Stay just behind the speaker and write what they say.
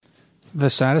the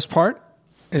saddest part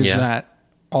is that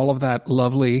all of that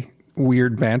lovely,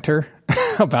 weird banter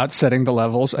about setting the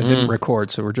levels, I didn't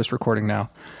record, so we're just recording now.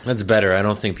 That's better. I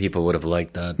don't think people would have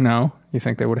liked that. No? You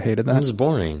think they would have hated that? It was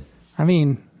boring. I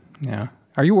mean, yeah.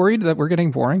 Are you worried that we're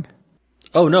getting boring?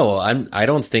 Oh, no. I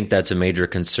don't think that's a major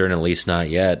concern, at least not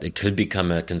yet. It could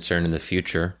become a concern in the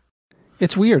future.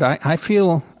 It's weird. I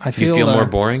feel You feel more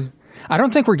boring? I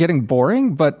don't think we're getting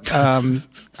boring, but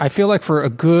I feel like for a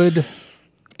good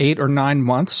 8 or 9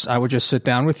 months, I would just sit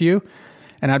down with you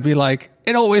and I'd be like,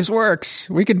 it always works.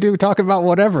 We can talk about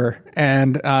whatever.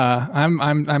 And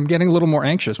I'm getting a little more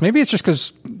anxious. Maybe it's just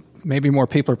because maybe more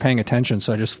people are paying attention,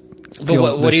 so I just feel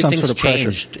what do you some think's sort of pressure.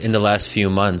 changed in the last few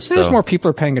months? There's though? more people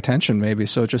are paying attention, maybe,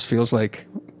 so it just feels like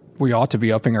we ought to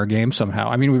be upping our game somehow.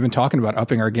 I mean, we've been talking about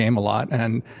upping our game a lot,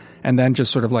 and then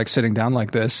just sort of like sitting down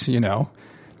like this,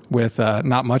 with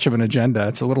not much of an agenda.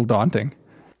 It's a little daunting.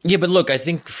 Yeah, but look, I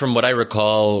think from what I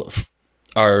recall,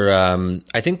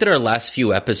 I think that our last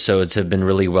few episodes have been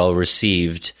really well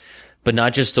received, but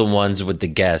not just the ones with the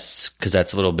guests, because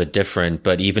that's a little bit different.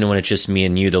 But even when it's just me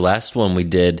and you, the last one we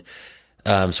did,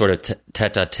 sort of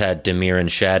tete-a-tete, Demir and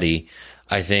Shadi,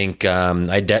 I think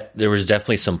there was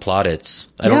definitely some plaudits.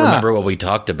 I don't remember what we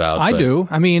talked about. I do.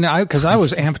 I mean, because I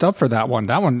was amped up for that one.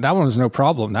 That one was no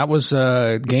problem. That was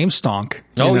Game Stonk.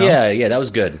 Yeah, that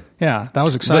was good. Yeah, that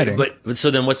was exciting. But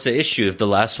so then, what's the issue if the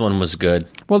last one was good?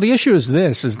 Well, the issue is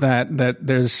that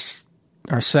there's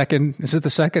our second. Is it the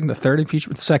second? The third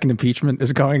impeachment? The second impeachment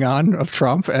is going on of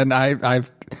Trump, and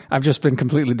I've just been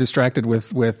completely distracted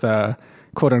with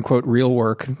quote unquote real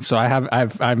work. So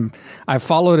I've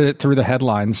followed it through the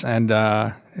headlines, and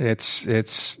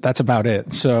that's about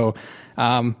it. So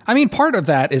I mean, part of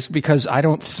that is because I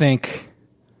think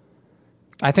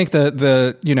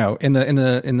the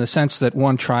in the sense that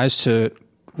one tries to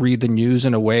read the news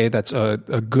in a way that's a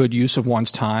good use of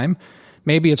one's time.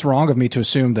 Maybe it's wrong of me to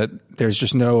assume that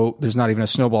there's not even a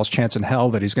snowball's chance in hell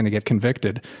that he's going to get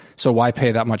convicted. So why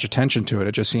pay that much attention to it?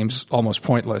 It just seems almost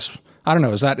pointless. I don't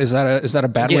know. Is that a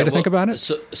bad way to think about it?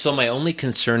 So my only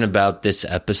concern about this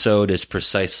episode is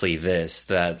precisely this,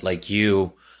 that like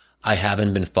you, I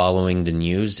haven't been following the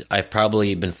news. I've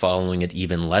probably been following it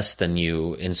even less than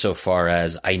you, insofar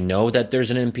as I know that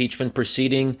there's an impeachment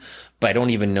proceeding, but I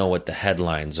don't even know what the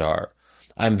headlines are.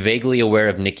 I'm vaguely aware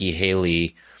of Nikki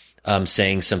Haley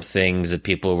saying some things that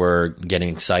people were getting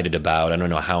excited about. I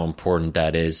don't know how important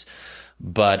that is.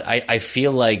 But I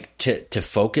feel like to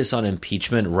focus on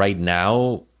impeachment right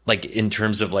now, like in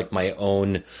terms of like my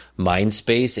own mind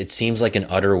space, it seems like an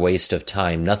utter waste of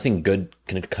time. Nothing good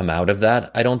can come out of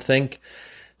that, I don't think.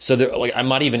 So I'm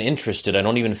not even interested. I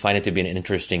don't even find it to be an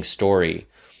interesting story.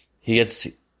 He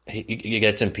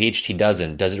gets impeached. He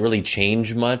doesn't. Does it really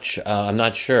change much? I'm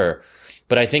not sure.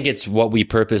 But I think it's what we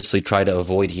purposely try to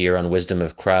avoid here on Wisdom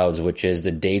of Crowds, which is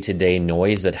the day-to-day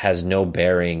noise that has no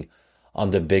bearing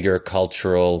on the bigger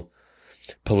cultural,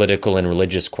 political, and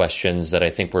religious questions that I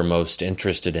think we're most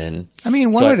interested in. I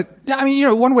mean,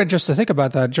 one way just to think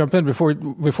about that, jump in before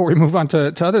we move on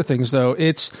to other things, though,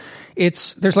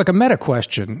 there's like a meta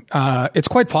question. It's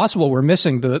quite possible we're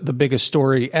missing the biggest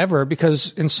story ever,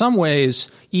 because in some ways,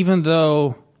 even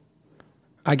though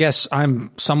I guess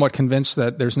I'm somewhat convinced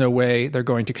that there's no way they're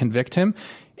going to convict him,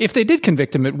 if they did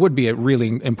convict him, it would be a really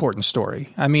important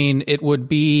story. I mean, it would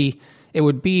be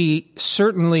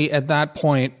certainly at that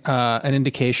point an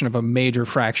indication of a major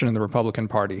fraction in the Republican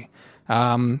Party,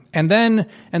 and then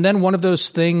one of those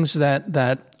things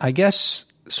that I guess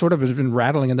sort of has been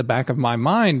rattling in the back of my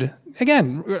mind.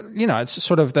 Again, it's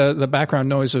sort of the background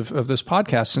noise of this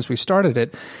podcast since we started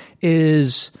it.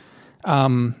 Is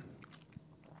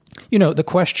the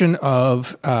question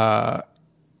of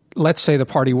let's say the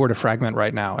party were to fragment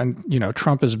right now, and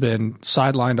Trump has been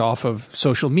sidelined off of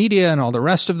social media and all the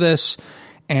rest of this,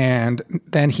 and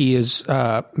then he is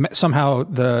somehow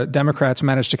the Democrats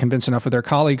managed to convince enough of their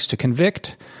colleagues to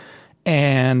convict,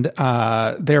 and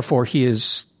therefore he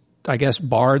is, I guess,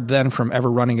 barred then from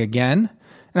ever running again.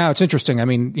 Now it's interesting. I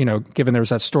mean, given there was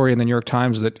that story in the New York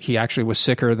Times that he actually was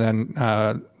sicker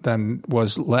than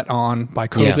was let on by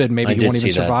COVID. Yeah, maybe he won't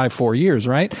even survive 4 years,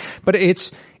 right? But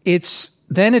it's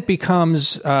then it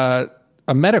becomes a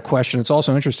meta question. It's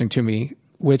also interesting to me,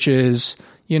 which is,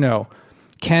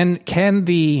 can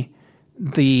the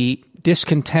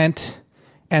discontent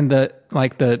and the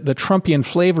Trumpian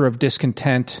flavor of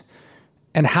discontent,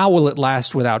 and how will it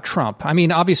last without Trump? I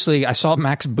mean, obviously, I saw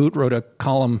Max Boot wrote a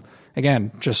column.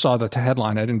 Again, just saw the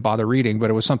headline. I didn't bother reading, but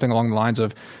it was something along the lines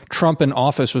of Trump in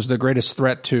office was the greatest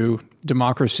threat to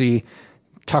democracy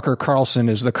Tucker Carlson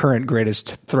is the current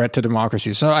greatest threat to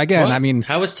democracy. So again, What? I mean,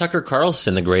 how is Tucker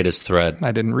Carlson the greatest threat?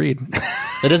 I didn't read.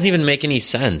 That doesn't even make any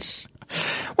sense.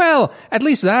 Well, at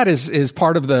least that is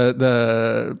part of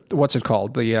the what's it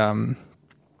called, the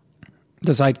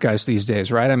zeitgeist these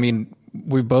days, right? I mean,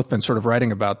 we've both been sort of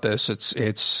writing about this. It's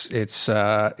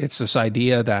this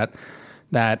idea that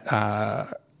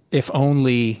if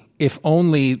only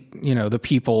the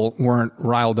people weren't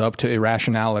riled up to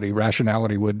irrationality,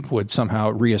 rationality would somehow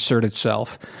reassert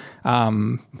itself. I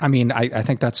mean, I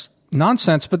think that's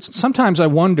nonsense, but sometimes I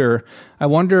wonder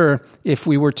if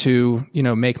we were to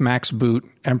make Max Boot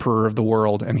emperor of the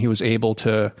world, and he was able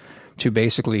to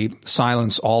basically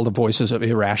silence all the voices of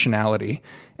irrationality,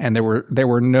 and there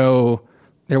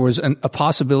was a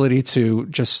possibility to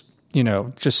just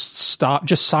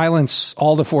silence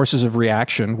all the forces of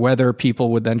reaction, whether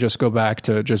people would then just go back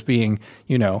to just being,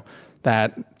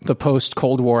 that the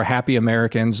post-Cold War happy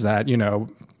Americans, that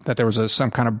there was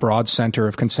some kind of broad center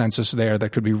of consensus there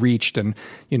that could be reached, and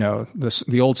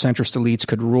the old centrist elites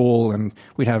could rule, and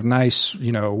we'd have nice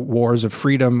wars of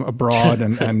freedom abroad,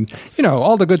 and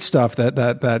all the good stuff that led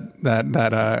us to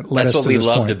this point. That's what we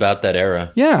loved about that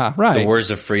era. Yeah, right. The wars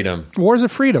of freedom. Wars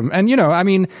of freedom, and I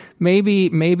mean,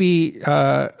 maybe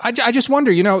I just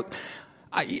wonder,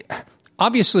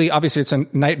 Obviously, it's a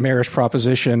nightmarish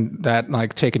proposition that,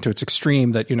 like, taken to its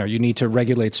extreme, that you need to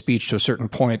regulate speech to a certain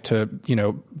point to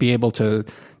be able to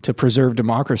preserve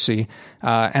democracy,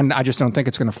 and I just don't think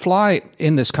it's going to fly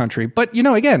in this country. But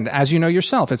again, as you know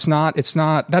yourself, it's not.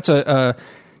 That's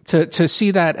to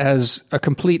see that as a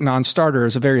complete non-starter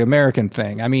is a very American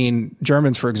thing. I mean,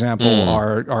 Germans, for example,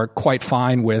 are quite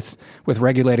fine with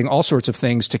regulating all sorts of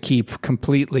things to keep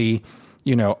completely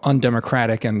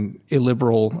undemocratic and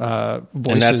illiberal voices.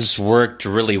 And that's worked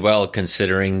really well,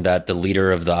 considering that the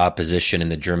leader of the opposition in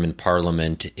the German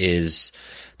parliament is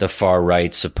the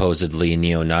far-right, supposedly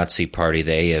neo-Nazi party,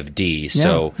 the AfD.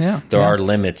 So there are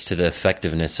limits to the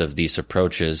effectiveness of these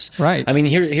approaches. Right. I mean,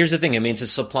 here's the thing. I mean, it's a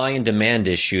supply and demand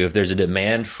issue. If there's a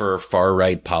demand for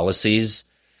far-right policies,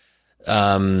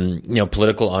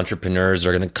 political entrepreneurs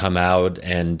are going to come out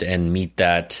and meet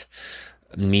that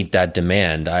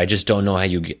demand. I just don't know how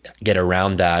you get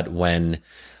around that when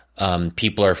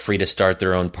people are free to start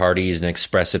their own parties and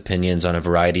express opinions on a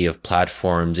variety of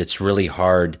platforms. It's really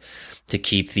hard to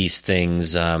keep these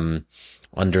things under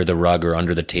the rug or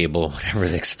under the table, whatever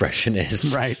the expression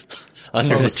is. Right.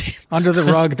 Under the table. Under the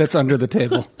rug that's under the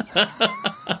table.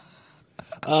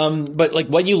 But like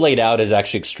what you laid out is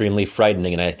actually extremely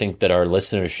frightening, and I think that our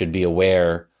listeners should be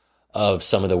aware of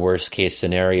some of the worst case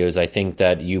scenarios. I think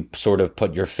that you sort of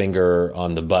put your finger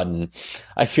on the button.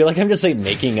 I feel like I'm just like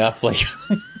making up like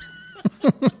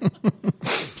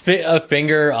a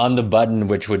finger on the button,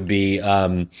 which would be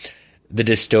the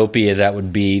dystopia that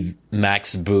would be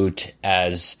Max Boot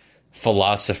as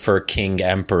philosopher, king,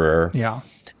 emperor. Yeah.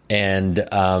 And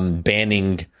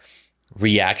banning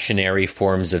reactionary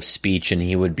forms of speech, and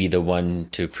he would be the one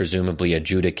to presumably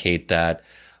adjudicate that.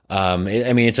 I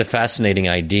mean, it's a fascinating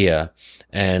idea,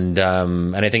 and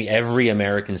I think every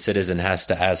American citizen has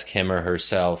to ask him or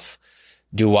herself,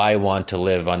 do I want to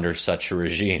live under such a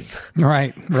regime?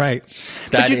 Right.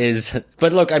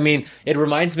 But look, I mean, it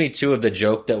reminds me too of the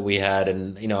joke that we had,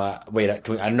 and I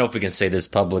don't know if we can say this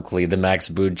publicly, the Max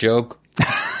Boot joke.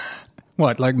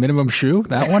 What, like minimum shoe?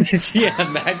 That one? Yeah,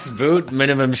 Max Boot,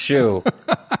 minimum shoe.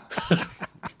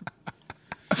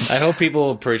 I hope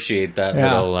people appreciate that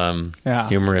little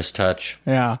humorous touch.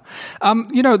 Yeah,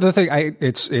 the thing,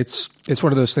 it's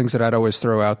one of those things that I'd always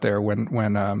throw out there when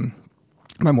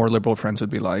my more liberal friends would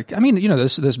be like, I mean,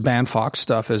 this ban Fox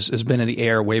stuff has been in the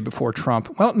air way before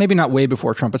Trump. Well, maybe not way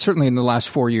before Trump, but certainly in the last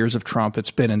 4 years of Trump,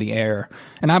 it's been in the air.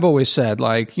 And I've always said,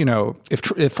 like,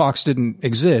 if Fox didn't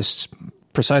exist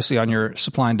precisely on your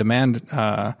supply and demand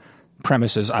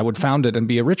premises, I would found it and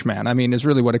be a rich man. I mean, is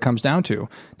really what it comes down to.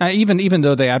 Now, even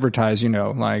though they advertise,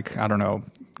 like, I don't know,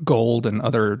 gold and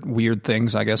other weird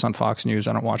things, I guess, on Fox News.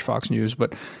 I don't watch Fox News,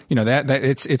 but that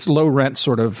it's low rent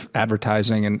sort of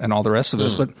advertising and all the rest of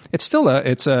this. But it's still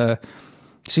it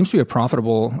seems to be a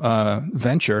profitable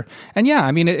venture. And yeah,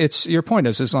 I mean, it's your point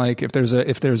is like if there's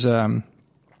a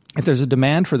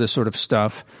demand for this sort of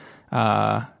stuff.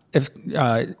 If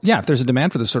there's a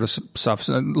demand for this sort of stuff,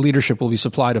 leadership will be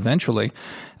supplied eventually.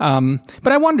 But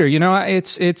I wonder,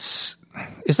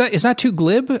 is that too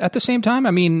glib at the same time?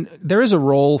 I mean, there is a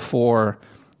role for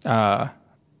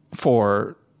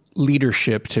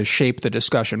leadership to shape the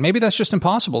discussion. Maybe that's just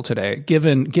impossible today,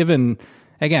 given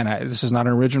again, this is not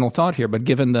an original thought here, but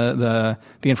given the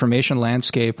information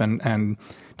landscape and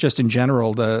just in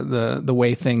general the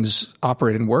way things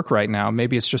operate and work right now,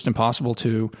 maybe it's just impossible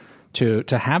to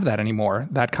to have that anymore.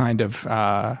 That kind of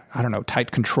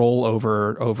tight control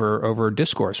over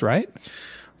discourse, right?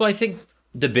 Well, I think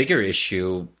the bigger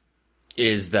issue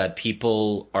is that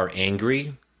people are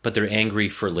angry, but they're angry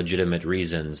for legitimate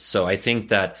reasons. So I think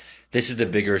that this is the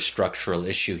bigger structural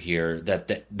issue here, that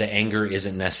the anger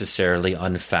isn't necessarily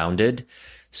unfounded.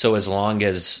 So as long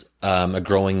as a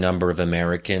growing number of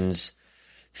Americans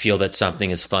feel that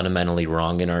something is fundamentally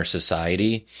wrong in our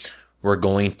society, we're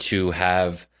going to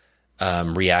have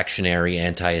reactionary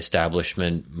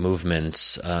anti-establishment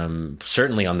movements,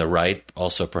 certainly on the right,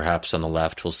 also perhaps on the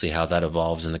left. We'll see how that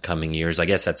evolves in the coming years. I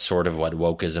guess that's sort of what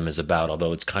wokeism is about,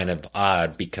 although it's kind of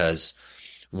odd because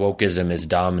wokeism is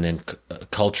dominant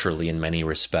culturally in many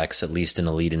respects, at least in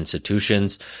elite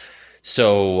institutions.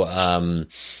 So,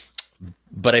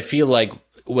 but I feel like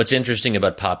what's interesting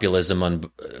about populism on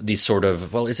these sort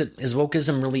of, is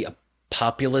wokeism really a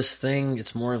populist thing?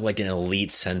 It's more like an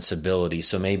elite sensibility.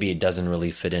 So maybe it doesn't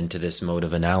really fit into this mode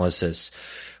of analysis.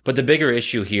 But the bigger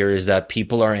issue here is that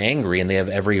people are angry and they have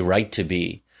every right to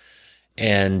be.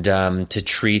 And to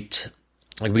treat,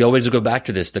 like we always go back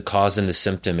to this, the cause and the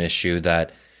symptom issue,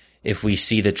 that if we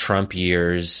see the Trump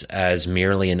years as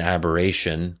merely an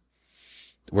aberration,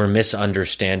 we're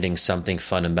misunderstanding something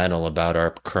fundamental about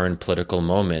our current political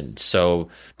moment. So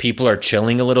people are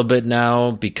chilling a little bit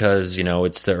now because,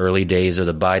 it's the early days of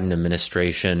the Biden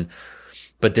administration.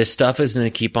 But this stuff is going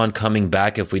to keep on coming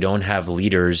back if we don't have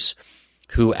leaders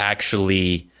who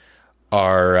actually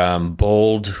are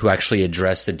bold, who actually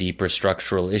address the deeper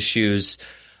structural issues.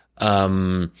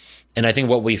 And I think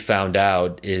what we found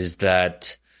out is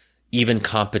that even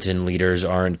competent leaders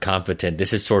aren't competent.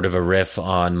 This is sort of a riff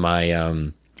on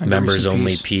my members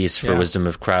only piece for Wisdom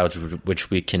of Crowds,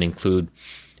 which we can include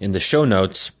in the show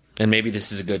notes. And maybe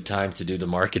this is a good time to do the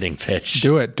marketing pitch.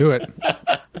 Do it.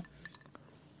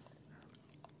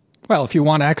 Well, if you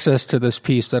want access to this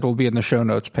piece that will be in the show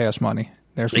notes, pay us money.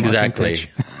 There's the exactly.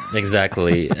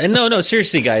 Exactly. And no,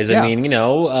 seriously, guys. I mean,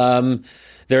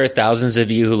 there are thousands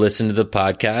of you who listen to the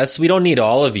podcast. We don't need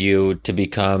all of you to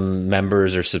become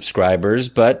members or subscribers,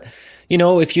 but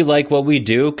if you like what we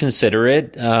do, consider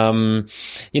it.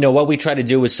 What we try to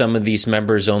do with some of these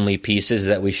members only pieces,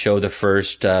 that we show the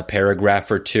first paragraph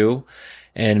or two,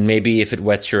 and maybe if it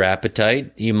whets your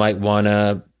appetite, you might want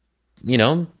to,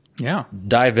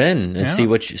 dive in and see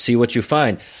what you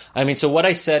find. I mean, so what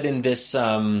I said in this,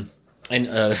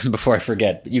 before I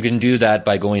forget, you can do that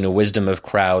by going to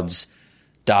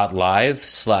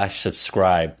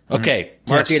wisdomofcrowds.live/subscribe. Okay,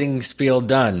 marketing spiel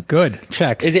done. Good,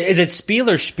 check. Is it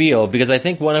spiel or spiel? Because I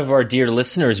think one of our dear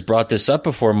listeners brought this up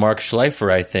before, Mark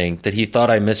Schleifer, I think, that he thought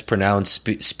I mispronounced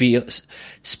Spielberg.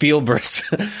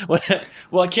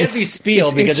 Well, it can't be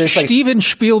spiel because it's like Steven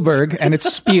Spielberg and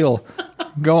it's spiel.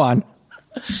 Go on.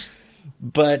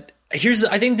 But I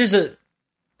think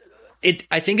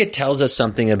it tells us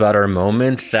something about our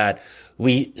moment, that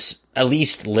we, at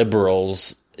least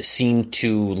liberals, seem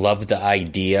to love the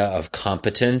idea of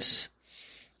competence,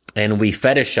 and we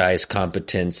fetishize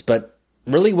competence. But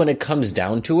really, when it comes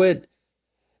down to it,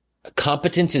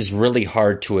 competence is really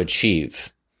hard to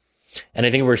achieve. And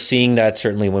I think we're seeing that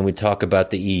certainly when we talk about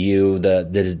the EU, the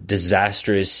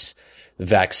disastrous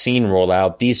vaccine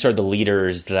rollout. These are the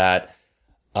leaders that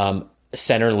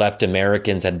center-left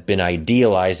Americans had been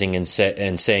idealizing and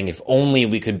saying, if only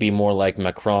we could be more like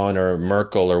Macron or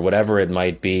Merkel or whatever it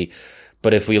might be.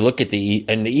 But if we look at the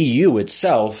EU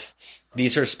itself,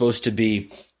 these are supposed to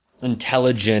be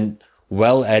intelligent,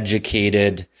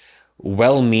 well-educated,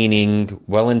 well-meaning,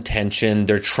 well-intentioned.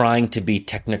 They're trying to be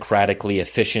technocratically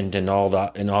efficient in all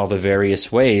the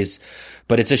various ways,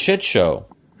 but it's a shit show.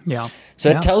 Yeah.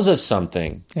 So that tells us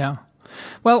something. Yeah.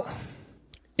 Well,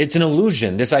 it's an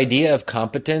illusion, this idea of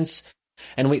competence.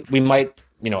 And we might,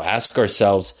 ask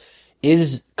ourselves,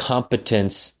 is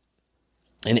competence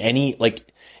in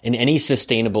any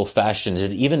sustainable fashion, is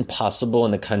it even possible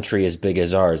in a country as big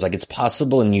as ours? Like, it's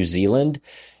possible in New Zealand,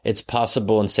 it's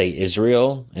possible in, say,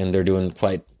 Israel, and they're doing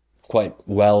quite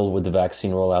well with the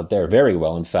vaccine rollout there, very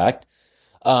well, in fact.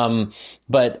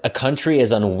 But a country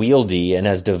as unwieldy and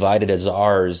as divided as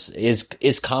ours,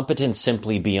 is competence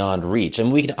simply beyond reach?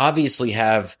 And we can obviously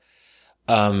have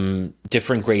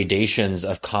different gradations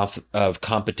of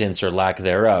competence or lack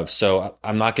thereof. So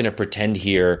I'm not going to pretend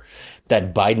here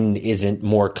that Biden isn't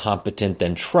more competent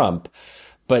than Trump,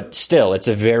 but still, it's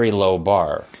a very low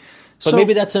bar. But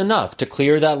maybe that's enough to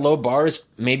clear that low bar is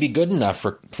maybe good enough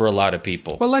for a lot of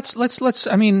people. Well, let's.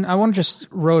 I mean, I want to just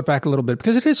row it back a little bit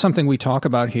because it is something we talk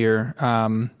about here,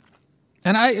 and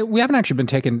we haven't actually been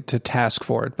taken to task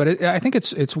for it, but I think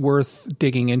it's worth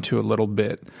digging into a little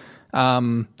bit. I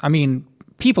mean,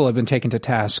 people have been taken to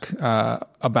task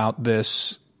about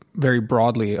this very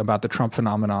broadly, about the Trump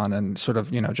phenomenon and sort of,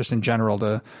 just in general,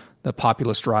 the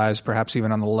populist rise, perhaps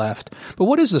even on the left. But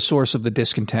what is the source of the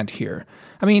discontent here?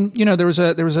 I mean, there was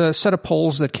a set of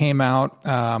polls that came out.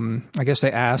 I guess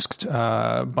they asked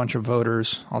a bunch of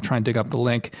voters. I'll try and dig up the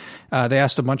link. They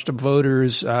asked a bunch of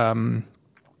voters.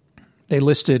 They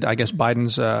listed, I guess,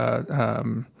 Biden's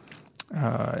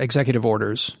executive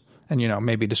orders, and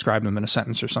maybe described them in a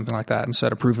sentence or something like that, and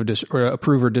said approve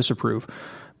or disapprove.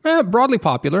 Broadly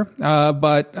popular,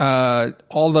 but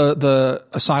all the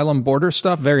asylum border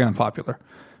stuff, very unpopular.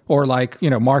 Or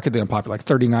markedly unpopular, like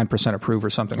 39% approve or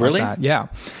something like that. Yeah.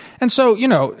 And so,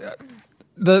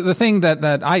 the thing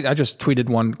that I just tweeted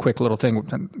one quick little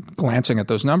thing, glancing at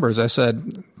those numbers, I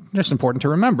said, just important to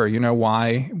remember, how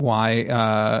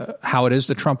it is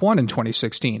that Trump won in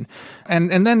 2016.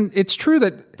 And then it's true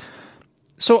that,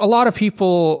 so a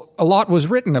lot was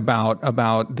written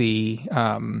about the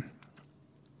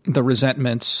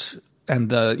resentments and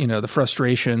the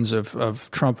frustrations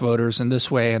of Trump voters in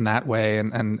this way and that way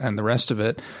and the rest of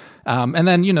it. And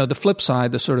then, the flip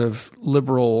side, the sort of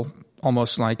liberal,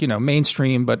 almost like,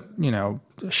 mainstream, but,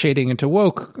 shading into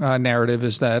woke narrative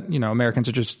is that, Americans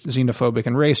are just xenophobic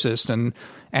and racist. And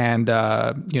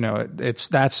it's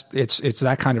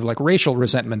that kind of like racial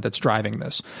resentment that's driving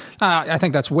this. I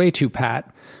think that's way too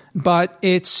pat. But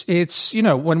it's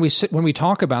when we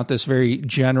talk about this very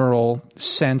general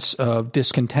sense of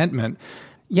discontentment,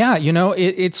 yeah,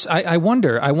 I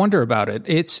wonder about it.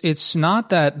 It's not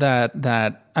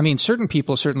that I mean, certain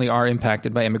people certainly are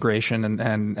impacted by immigration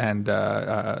and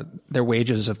their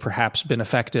wages have perhaps been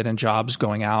affected and jobs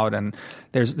going out, and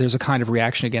there's a kind of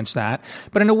reaction against that.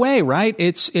 But in a way, right,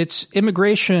 it's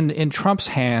immigration in Trump's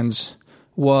hands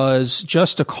was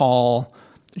just a calling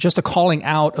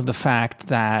out of the fact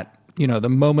that, the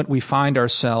moment we find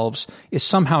ourselves is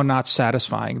somehow not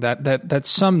satisfying, that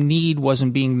some need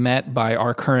wasn't being met by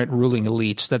our current ruling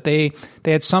elites, that they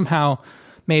had somehow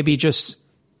maybe just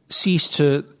ceased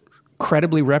to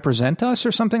credibly represent us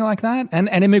or something like that. And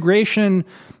immigration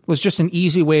was just an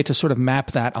easy way to sort of map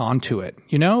that onto it.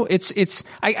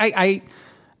 I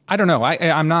don't know.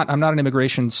 I'm not an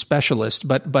immigration specialist,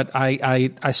 but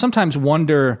I sometimes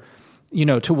wonder,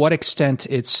 to what extent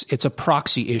it's a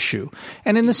proxy issue.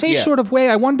 And in the same sort of way,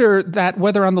 I wonder that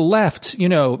whether on the left, you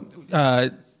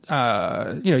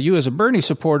as a Bernie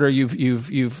supporter,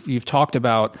 you've talked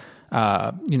about,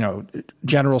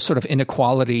 general sort of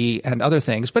inequality and other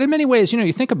things. But in many ways,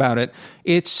 you think about it,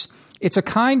 it's a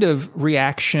kind of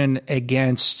reaction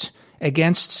against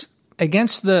the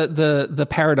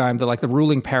paradigm, the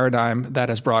ruling paradigm that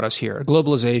has brought us here,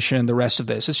 globalization, the rest of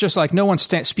this. It's just like no one's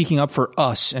speaking up for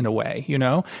us in a way,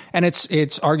 and it's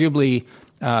arguably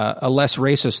a less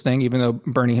racist thing, even though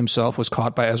Bernie himself was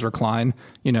caught by Ezra Klein,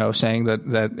 saying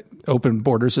that open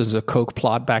borders is a Koch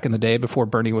plot back in the day before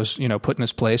Bernie was, put in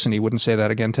his place, and he wouldn't say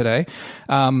that again today.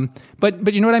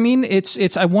 But you know what I mean?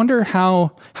 It's I wonder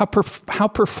how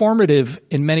performative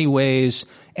in many ways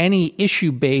any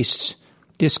issue-based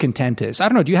discontent is. I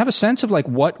don't know. Do you have a sense of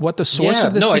what the source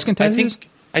of this discontent is?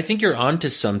 I think you're onto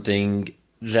something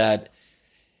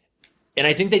and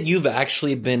I think that you've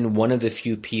actually been one of the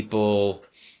few people,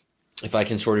 if I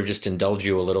can sort of just indulge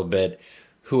you a little bit,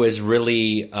 who has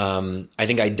really, I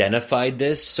think, identified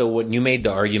this. So when you made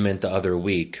the argument the other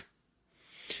week,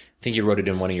 I think you wrote it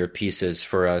in one of your pieces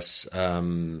for us. You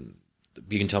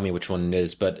can tell me which one it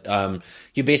is, but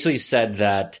you basically said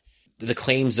that the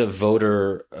claims of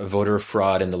voter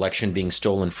fraud and the election being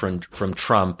stolen from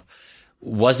Trump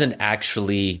wasn't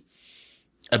actually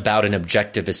about an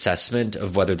objective assessment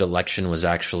of whether the election was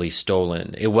actually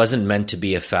stolen. It wasn't meant to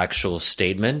be a factual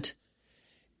statement.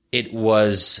 It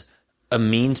was a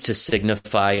means to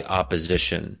signify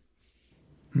opposition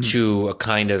to a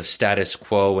kind of status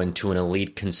quo and to an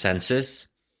elite consensus.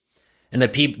 And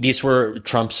that these were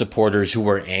Trump supporters who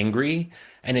were angry,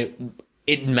 and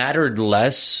it mattered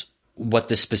less what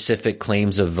the specific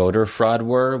claims of voter fraud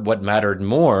were. What mattered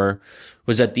more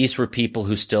was that these were people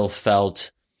who still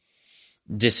felt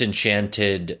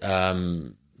disenchanted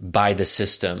by the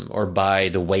system or by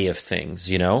the way of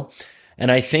things,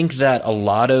 And I think that a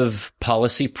lot of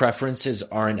policy preferences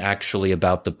aren't actually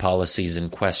about the policies in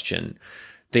question.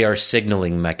 They are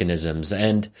signaling mechanisms.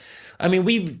 And I mean,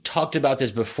 we've talked about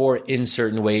this before in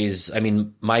certain ways. I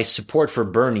mean, my support for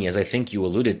Bernie, as I think you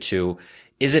alluded to,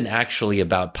 isn't actually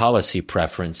about policy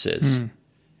preferences.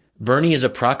 Bernie is a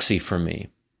proxy for me.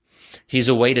 He's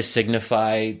a way to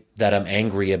signify that I'm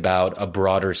angry about a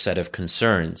broader set of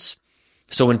concerns.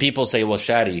 So when people say, well,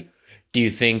 Shadi, do you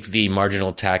think the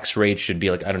marginal tax rate should be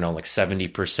like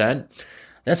 70%?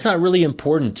 That's not really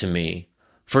important to me.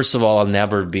 first of all, I'll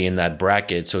never be in that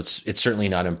bracket. So it's certainly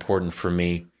not important for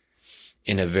me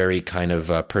in a very kind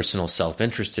of personal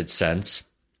self-interested sense.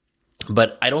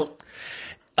 But I don't,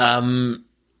 I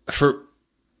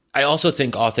also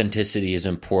think authenticity is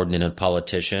important in a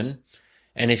politician.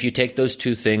 And if you take those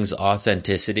two things,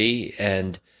 authenticity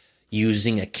and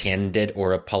using a candidate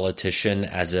or a politician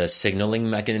as a signaling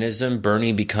mechanism,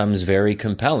 Bernie becomes very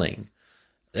compelling.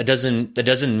 That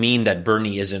doesn't mean that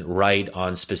Bernie isn't right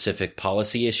on specific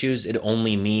policy issues. It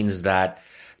only means that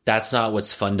that's not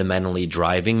what's fundamentally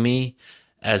driving me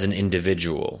as an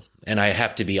individual. And I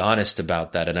have to be honest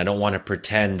about that. And I don't want to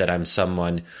pretend that I'm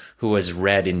someone who has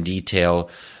read in detail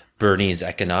Bernie's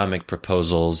economic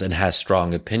proposals and has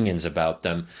strong opinions about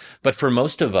them. But for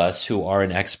most of us who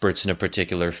aren't experts in a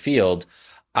particular field,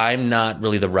 I'm not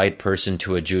really the right person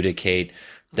to adjudicate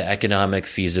the economic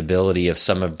feasibility of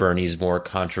some of Bernie's more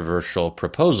controversial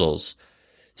proposals.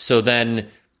 So then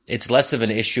it's less of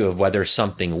an issue of whether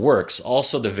something works.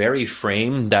 Also, the very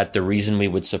frame that the reason we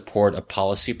would support a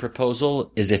policy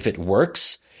proposal is if it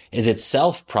works is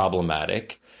itself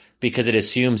problematic, because it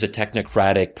assumes a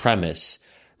technocratic premise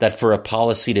that for a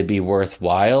policy to be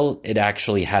worthwhile, it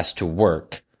actually has to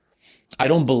work. I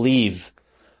don't believe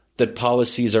that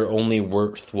policies are only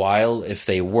worthwhile if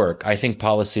they work. I think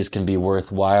policies can be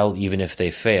worthwhile even if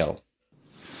they fail.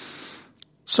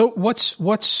 So what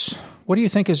do you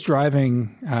think is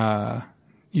driving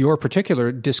your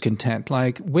particular discontent?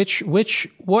 Like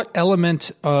what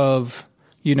element of,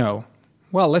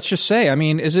 well, let's just say, I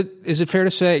mean, is it fair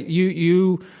to say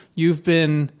you've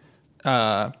been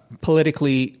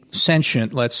politically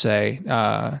sentient, let's say?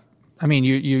 I mean,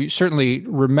 you certainly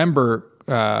remember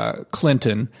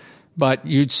Clinton, but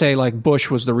you'd say like Bush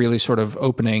was the really sort of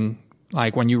opening,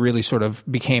 like when you really sort of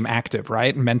became active,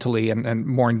 right? Mentally and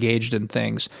more engaged in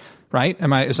things, right?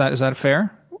 Is that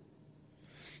fair?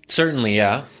 Certainly,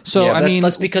 yeah. So, yeah, I mean,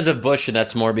 that's because of Bush, and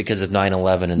that's more because of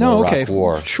 9/11 and the Iraq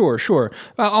War. Sure.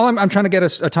 I'm trying to get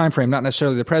a time frame, not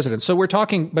necessarily the president. So we're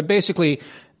talking, but basically,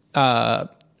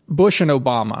 Bush and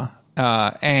Obama,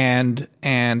 and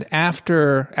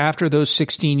after those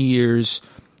 16 years,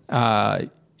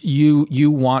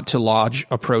 you want to lodge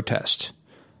a protest,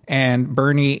 and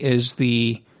Bernie is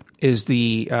the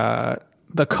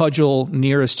cudgel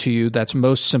nearest to you that's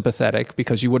most sympathetic,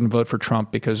 because you wouldn't vote for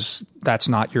Trump because that's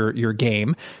not your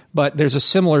game. But there's a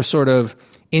similar sort of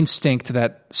instinct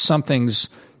that something's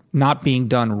not being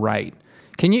done right.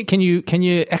 Can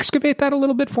you excavate that a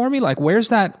little bit for me? Like, where's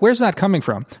that coming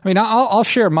from? I mean, I'll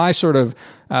share my sort of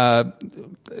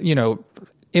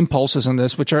impulses in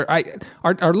this, which are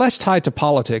less tied to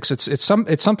politics. It's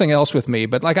something else with me.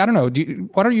 But like, I don't know.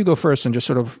 Why don't you go first and just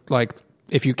sort of like,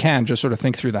 if you can, just sort of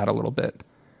think through that a little bit.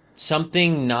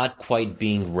 Something not quite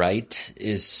being right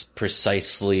is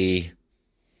precisely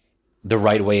the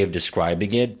right way of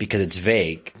describing it, because it's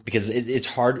vague, because it's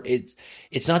hard.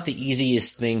 It's not the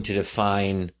easiest thing to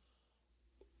define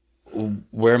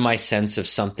where my sense of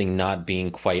something not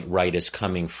being quite right is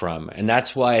coming from. And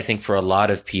that's why I think for a lot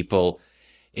of people,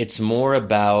 it's more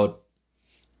about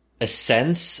a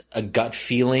sense, a gut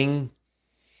feeling.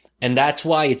 And that's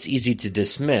why it's easy to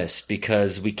dismiss,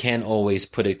 because we can't always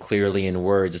put it clearly in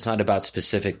words. It's not about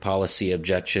specific policy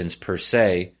objections per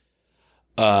se.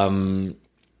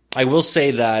 I will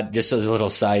say that, just as a little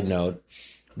side note,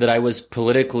 that I was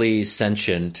politically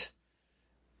sentient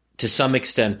to some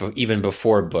extent even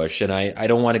before Bush. And I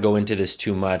don't want to go into this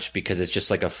too much because it's just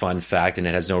like a fun fact and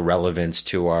it has no relevance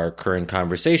to our current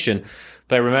conversation.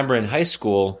 But I remember in high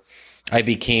school, I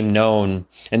became known,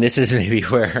 and this is maybe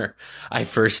where I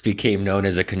first became known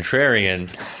as a contrarian.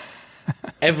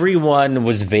 Everyone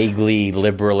was vaguely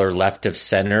liberal or left of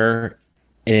center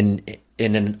in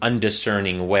an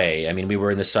undiscerning way. I mean, we were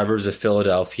in the suburbs of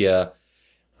Philadelphia.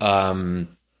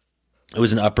 It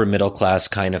was an upper middle class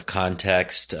kind of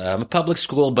context, a public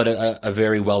school, but a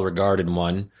very well regarded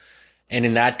one. And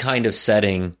in that kind of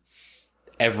setting,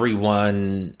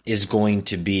 everyone is going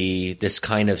to be this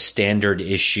kind of standard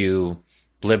issue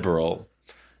liberal.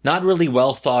 Not really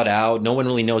well thought out. No one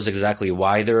really knows exactly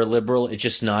why they're a liberal. It's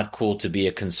just not cool to be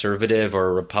a conservative or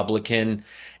a Republican.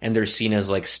 And they're seen as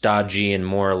like stodgy and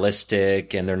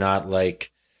moralistic. And they're not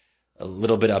like a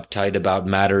little bit uptight about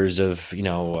matters of,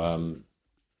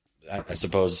 I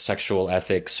suppose sexual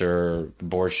ethics or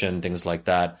abortion, things like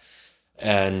that.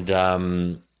 And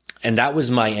that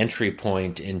was my entry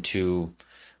point into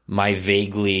my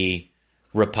vaguely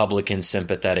Republican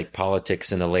sympathetic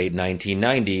politics in the late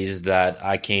 1990s, that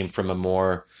I came from a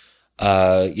more,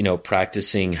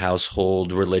 practicing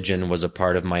household. Religion was a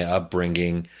part of my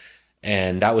upbringing.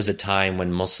 And that was a time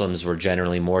when Muslims were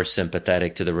generally more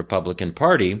sympathetic to the Republican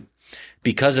Party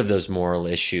because of those moral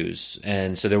issues.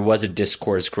 And so there was a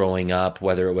discourse growing up,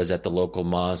 whether it was at the local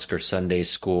mosque or Sunday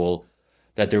school,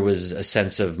 that there was a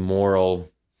sense of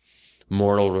moral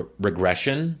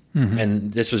regression. Mm-hmm.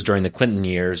 And this was during the Clinton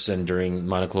years and during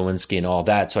Monica Lewinsky and all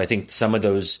that. So I think some of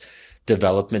those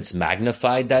developments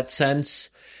magnified that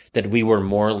sense that we were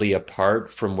morally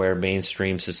apart from where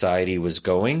mainstream society was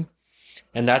going.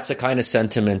 And that's the kind of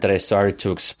sentiment that I started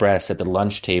to express at the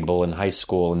lunch table in high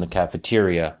school in the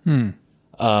cafeteria. And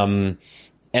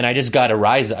I just got a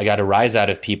rise out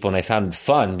of people, and I found it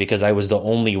fun because I was the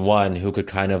only one who could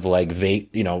kind of like,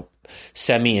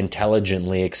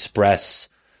 semi-intelligently express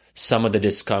some of the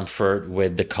discomfort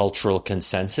with the cultural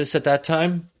consensus at that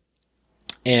time.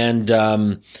 And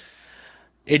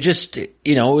it just, it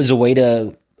was a way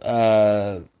to,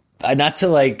 I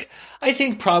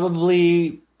think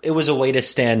probably it was a way to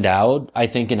stand out. I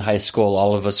think in high school,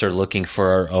 all of us are looking for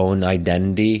our own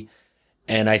identity.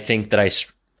 And I think that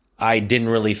I didn't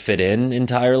really fit in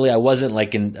entirely. I wasn't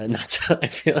like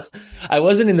I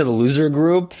wasn't in the loser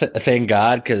group, thank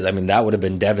God, because that would have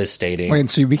been devastating. Wait,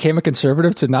 so you became a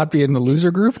conservative to not be in the loser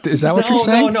group? Is that what you're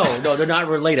saying? No, they're not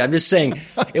related. I'm just saying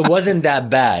it wasn't that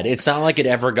bad. It's not like it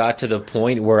ever got to the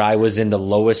point where I was in the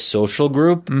lowest social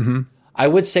group. Mm-hmm. I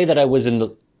would say that I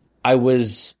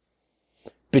was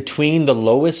between the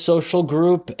lowest social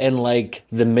group and like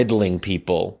the middling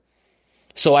people.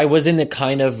 So I was in a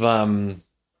kind of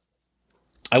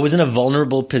I was in a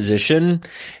vulnerable position.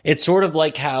 It's sort of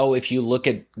like how if you look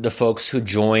at the folks who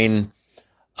join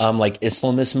like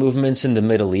Islamist movements in the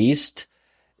Middle East,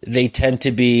 they tend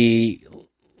to be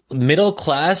middle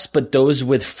class, but those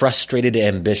with frustrated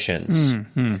ambitions.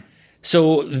 Mm-hmm.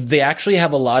 So they actually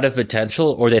have a lot of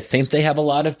potential, or they think they have a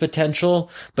lot of potential,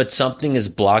 but something is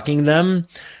blocking them.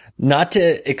 Not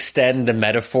to extend the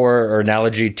metaphor or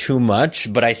analogy too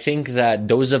much, but I think that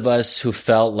those of us who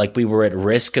felt like we were at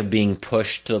risk of being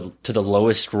pushed to the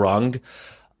lowest rung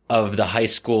of the high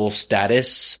school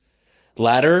status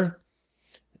ladder,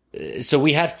 so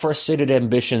we had frustrated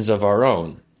ambitions of our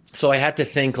own. So I had to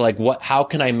think like, how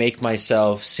can I make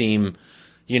myself seem,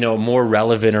 more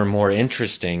relevant or more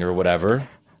interesting or whatever?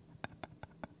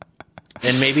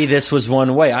 And maybe this was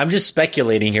one way. I'm just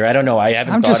speculating here. I don't know. I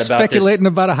haven't thought about this. I'm just speculating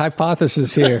about a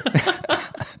hypothesis here.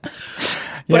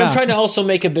 But I'm trying to also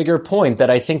make a bigger point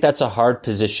that I think that's a hard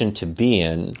position to be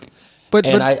in.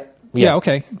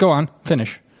 Okay. Go on.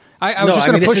 Finish. I was just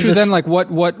going to push you then, like,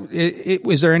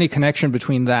 is there any connection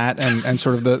between that and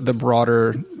sort of the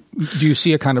broader, do you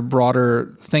see a kind of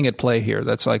broader thing at play here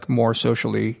that's like more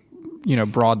socially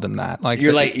broad than that? Like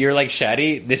you're like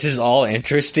Shadi, this is all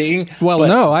interesting. Well,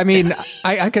 no, I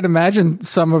could imagine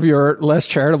some of your less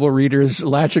charitable readers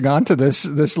latching onto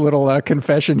this little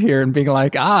confession here and being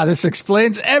like, this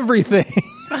explains everything.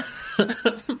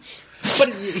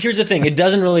 But here's the thing: it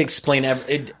doesn't really explain.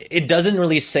 It doesn't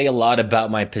really say a lot about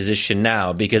my position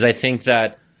now, because I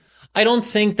don't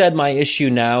think that my issue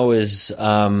now is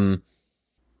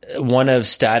one of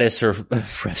status or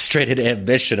frustrated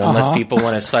ambition, unless people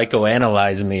want to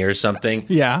psychoanalyze me or something.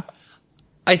 Yeah.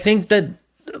 I think that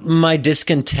my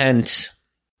discontent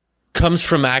comes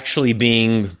from actually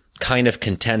being kind of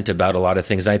content about a lot of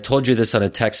things. I told you this on a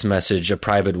text message, a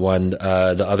private one,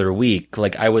 the other week.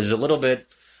 Like I was a little bit,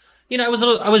 I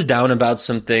was down about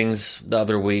some things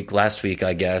last week,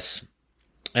 I guess.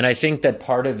 And I think that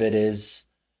part of it is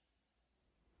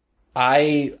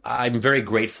I'm very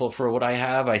grateful for what I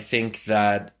have. I think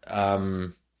that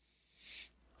I'm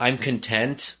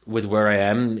content with where I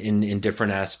am in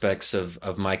different aspects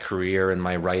of my career and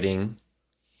my writing.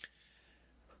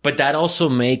 But that also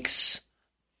makes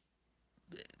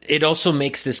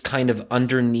this kind of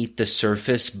underneath the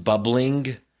surface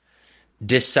bubbling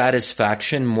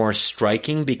dissatisfaction more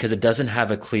striking, because it doesn't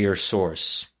have a clear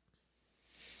source.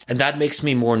 And that makes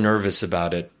me more nervous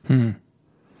about it.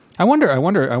 I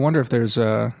wonder if there's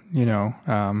a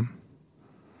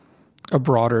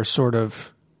broader sort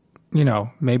of,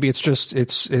 maybe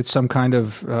it's some kind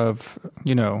of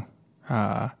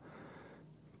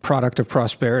product of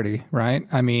prosperity, right?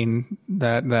 I mean,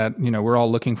 that we're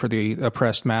all looking for the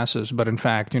oppressed masses, but in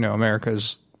fact, America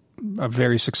is a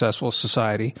very successful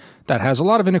society that has a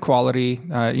lot of inequality,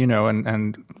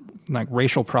 and like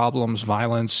racial problems,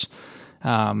 violence,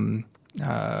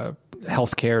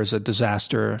 healthcare is a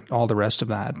disaster, all the rest of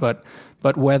that. But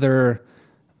whether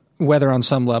on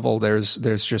some level there's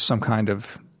just some kind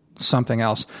of something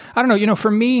else. I don't know. For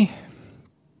me,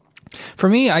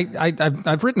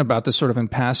 I've written about this sort of in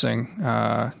passing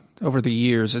over the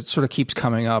years. It sort of keeps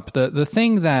coming up. The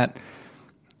thing that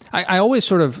I always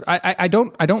sort of I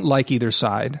don't like either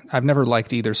side. I've never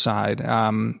liked either side,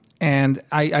 and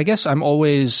I guess I'm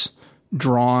always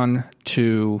drawn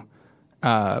to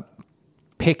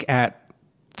pick at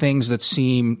things that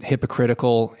seem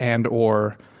hypocritical and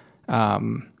or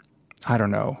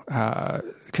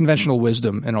conventional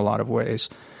wisdom in a lot of ways.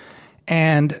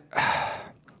 And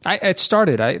it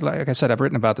started, like I said, I've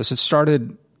written about this. It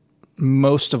started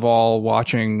most of all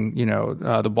watching,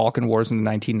 the Balkan Wars in the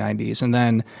 1990s. And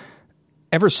then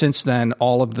ever since then,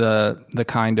 all of the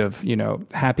kind of,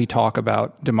 happy talk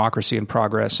about democracy and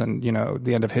progress and,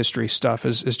 the end of history stuff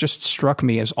is just struck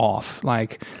me as off,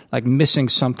 like missing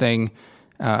something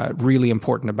really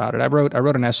important about it. I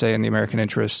wrote an essay in the American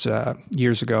Interest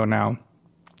years ago now,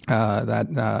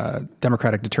 that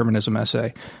democratic determinism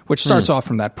essay, which starts off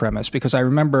from that premise, because I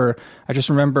just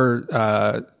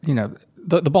remember,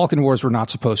 the Balkan Wars were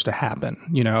not supposed to happen.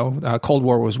 Cold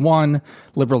War was won,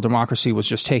 liberal democracy was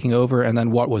just taking over, and then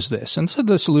what was this? And so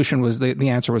the solution was, the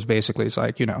answer was basically, it's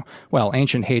like,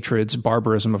 ancient hatreds,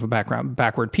 barbarism of a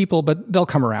backward people, but they'll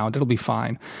come around, it'll be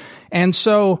fine. And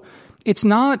so it's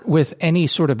not with any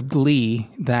sort of glee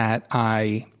that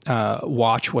I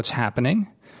watch what's happening,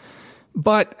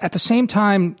 but at the same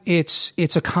time, it's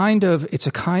a kind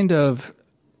of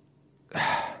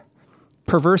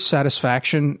perverse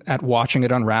satisfaction at watching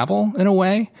it unravel in a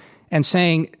way and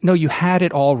saying, no, you had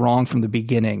it all wrong from the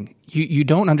beginning. You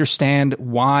don't understand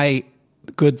why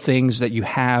good things that you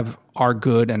have are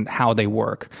good and how they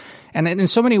work. And in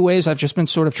so many ways, I've just been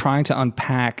sort of trying to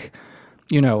unpack,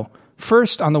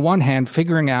 first, on the one hand,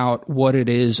 figuring out what it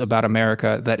is about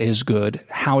America that is good.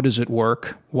 How does it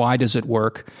work? Why does it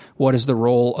work? What is the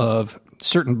role of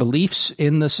certain beliefs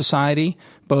in the society,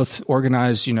 both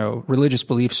organized, religious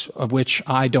beliefs of which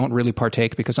I don't really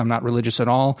partake because I'm not religious at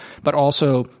all, but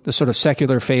also the sort of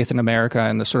secular faith in America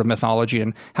and the sort of mythology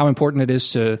and how important it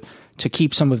is to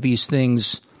keep some of these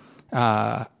things,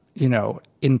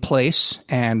 in place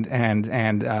and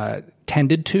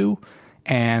tended to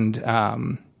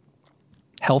and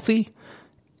healthy.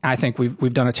 I think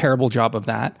we've done a terrible job of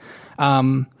that.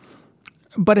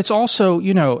 But it's also,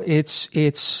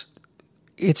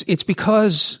 it's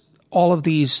because all of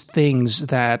these things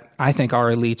that I think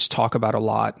our elites talk about a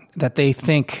lot, that they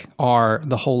think are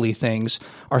the holy things,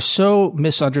 are so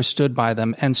misunderstood by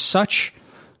them and such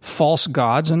false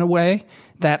gods in a way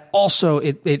that also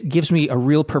it gives me a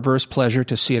real perverse pleasure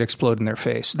to see it explode in their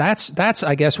face. That's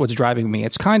I guess what's driving me.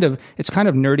 It's kind of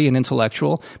nerdy and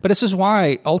intellectual, but this is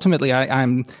why ultimately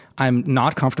I'm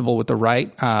not comfortable with the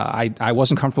right. I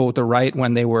wasn't comfortable with the right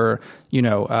when they were,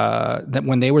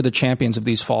 when they were the champions of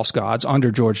these false gods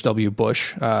under George W.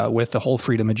 Bush, with the whole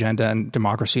freedom agenda and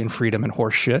democracy and freedom and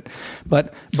horse shit.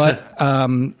 But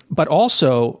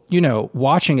also,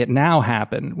 watching it now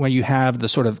happen when you have the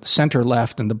sort of center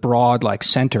left and the broad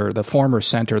center, the former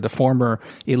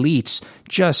elites,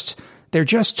 they're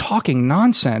just talking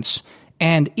nonsense.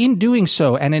 And in doing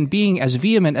so, and in being as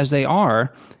vehement as they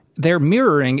are, they're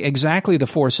mirroring exactly the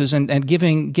forces and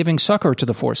giving succor to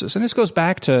the forces. And this goes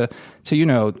back to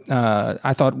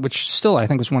I thought, which still I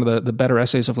think was one of the better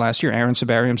essays of last year, Aaron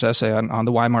Sabarium's essay on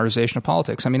the Weimarization of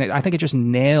politics. I mean, I think it just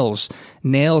nails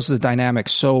the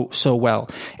dynamics so well.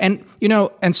 And,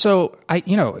 and so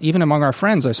even among our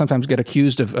friends, I sometimes get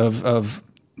accused of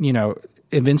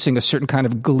evincing a certain kind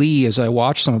of glee as I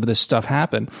watch some of this stuff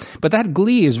happen. But that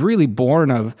glee is really born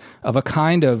of a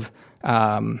kind of,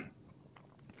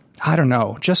 I don't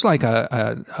know, just like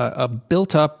a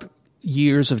built up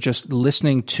years of just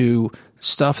listening to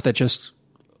stuff that just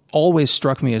always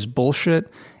struck me as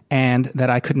bullshit and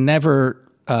that I could never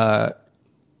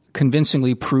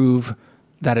convincingly prove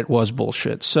that it was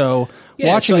bullshit. So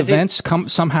watching events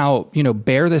somehow,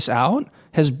 bear this out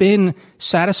has been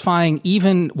satisfying,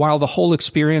 even while the whole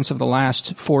experience of the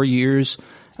last 4 years,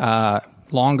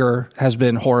 longer, has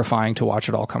been horrifying to watch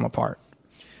it all come apart.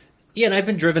 Yeah, and I've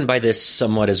been driven by this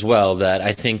somewhat as well, that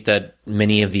I think that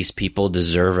many of these people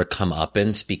deserve a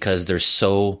comeuppance because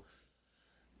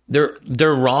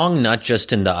they're wrong, not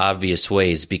just in the obvious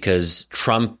ways, because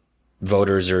Trump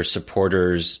voters or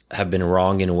supporters have been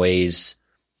wrong in ways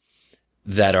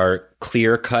that are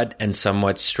clear-cut and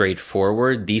somewhat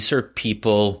straightforward. These are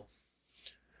people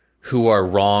who are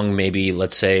wrong, maybe,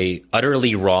 let's say,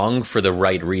 utterly wrong for the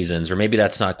right reasons, or maybe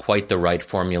that's not quite the right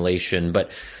formulation,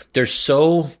 but they're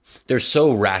so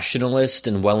rationalist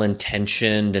and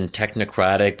well-intentioned and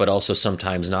technocratic, but also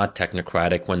sometimes not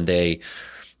technocratic when they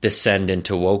descend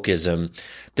into wokeism.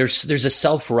 There's a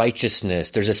self-righteousness,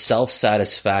 there's a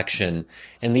self-satisfaction,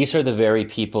 and these are the very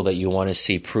people that you want to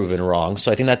see proven wrong.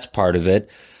 So I think that's part of it.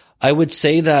 I would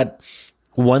say that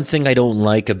one thing I don't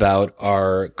like about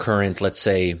our current, let's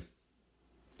say,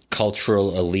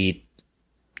 cultural elite,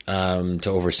 to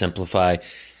oversimplify,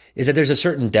 is that there's a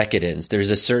certain decadence.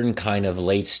 There's a certain kind of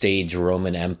late stage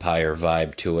Roman Empire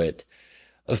vibe to it,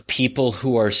 of people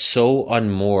who are so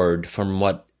unmoored from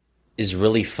what is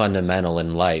really fundamental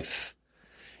in life.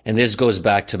 And this goes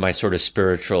back to my sort of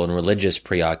spiritual and religious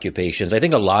preoccupations. I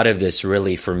think a lot of this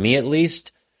really, for me at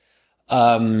least,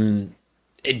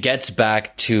 it gets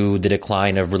back to the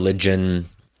decline of religion.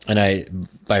 And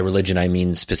by religion, I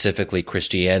mean specifically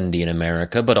Christianity in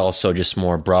America, but also just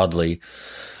more broadly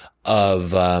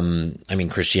of,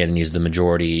 Christianity is the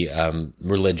majority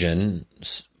religion,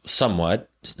 somewhat,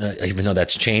 even though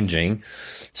that's changing.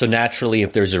 So naturally,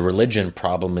 if there's a religion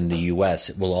problem in the U.S.,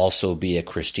 it will also be a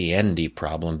Christianity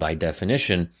problem by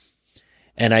definition.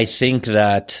 And I think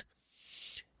that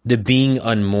the being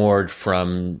unmoored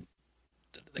from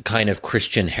the kind of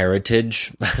Christian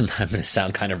heritage, I'm going to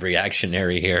sound kind of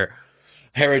reactionary here.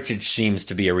 Heritage seems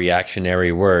to be a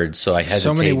reactionary word, so I hesitate.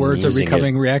 So many words are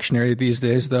becoming reactionary these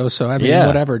days, though. So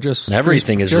whatever. Just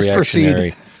everything is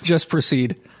reactionary. Just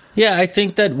proceed. Yeah, I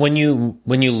think that when you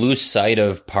lose sight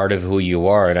of part of who you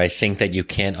are, and I think that you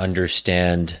can't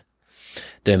understand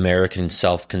the American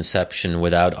self-conception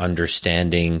without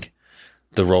understanding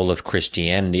the role of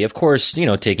Christianity. Of course,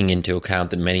 taking into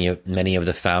account that many of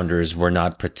the founders were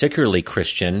not particularly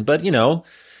Christian, but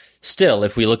still,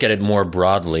 if we look at it more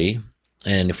broadly,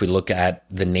 and if we look at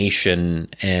the nation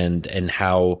and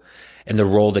the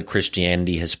role that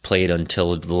Christianity has played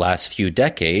until the last few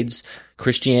decades,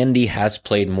 Christianity has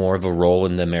played more of a role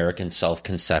in the American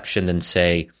self-conception than,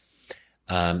 say,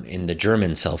 in the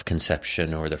German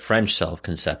self-conception or the French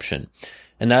self-conception.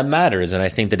 And that matters. And I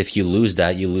think that if you lose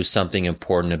that, you lose something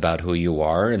important about who you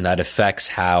are, and that affects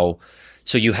how.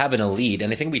 So you have an elite,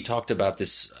 and I think we talked about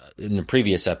this in the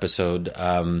previous episode,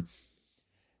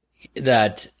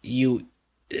 that if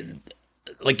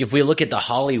we look at the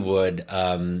Hollywood,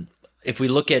 if we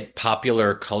look at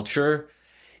popular culture,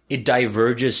 it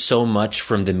diverges so much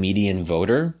from the median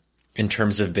voter in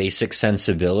terms of basic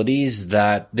sensibilities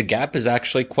that the gap is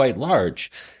actually quite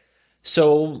large.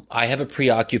 So I have a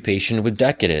preoccupation with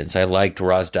decadence. I liked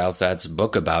Roz Douthat's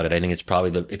book about it. I think it's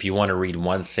probably if you want to read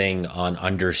one thing on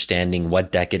understanding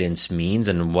what decadence means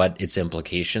and what its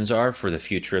implications are for the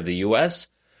future of the U.S.,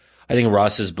 I think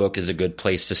Ross's book is a good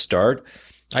place to start.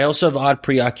 I also have odd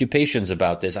preoccupations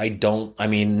about this. I don't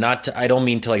mean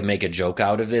to make a joke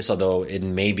out of this, although it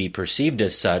may be perceived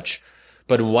as such.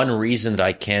 But one reason that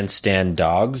I can't stand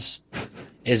dogs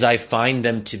is I find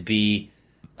them to be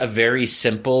a very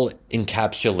simple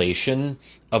encapsulation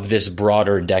of this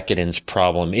broader decadence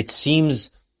problem. It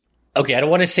seems, okay, I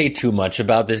don't want to say too much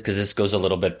about this because this goes a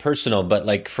little bit personal,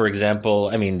 but for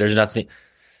example, there's nothing,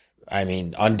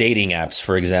 on dating apps,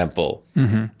 for example,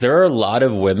 there are a lot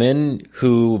of women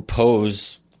who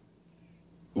pose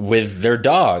with their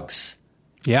dogs.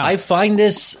 Yeah. I find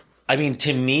this,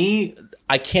 to me,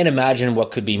 I can't imagine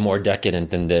what could be more decadent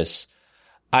than this.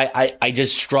 I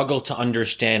just struggle to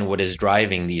understand what is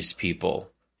driving these people.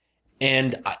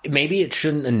 And maybe it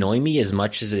shouldn't annoy me as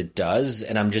much as it does.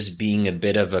 And I'm just being a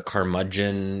bit of a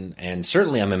curmudgeon. And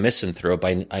certainly I'm a misanthrope.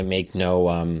 I make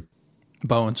no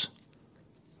bones.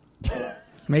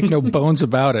 Make no bones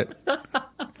about it.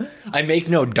 I make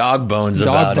no dog bones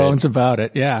about it. Dog bones about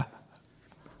it, yeah.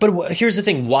 But here's the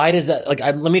thing. Why does that,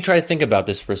 let me try to think about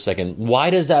this for a second. Why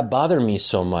does that bother me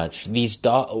so much? These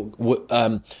I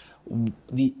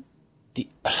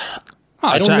don't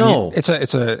know. It's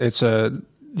a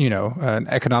an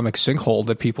economic sinkhole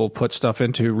that people put stuff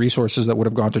into, resources that would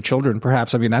have gone to children.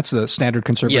 Perhaps. That's the standard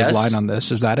conservative line on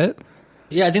this. Is that it?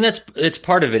 Yeah, I think it's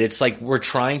part of it. It's like we're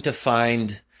trying to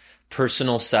find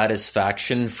personal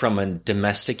satisfaction from a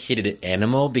domesticated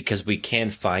animal because we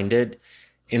can't find it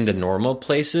in the normal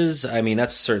places.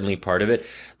 That's certainly part of it.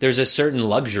 There's a certain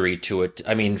luxury to it.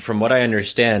 From what I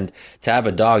understand, to have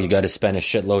a dog, you got to spend a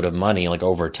shitload of money,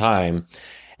 over time.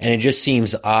 And it just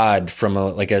seems odd from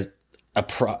a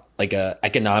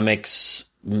economics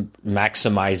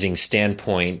maximizing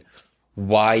standpoint,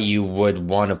 why you would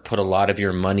want to put a lot of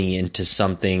your money into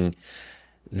something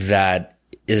that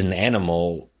is an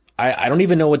animal. I don't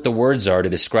even know what the words are to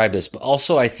describe this, but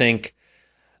also I think,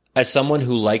 as someone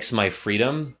who likes my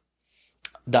freedom,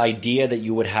 the idea that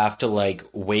you would have to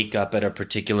wake up at a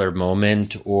particular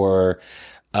moment or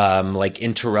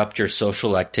interrupt your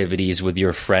social activities with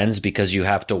your friends because you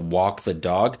have to walk the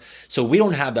dog. So we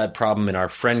don't have that problem in our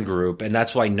friend group. And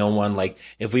that's why no one,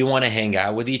 if we want to hang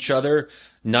out with each other,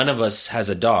 none of us has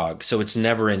a dog. So it's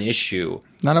never an issue.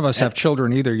 None of us have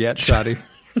children either yet, Shadi.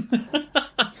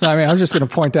 So, I was just going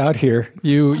to point out here,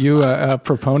 you a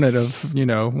proponent of,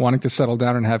 wanting to settle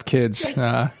down and have kids.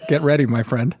 Get ready, my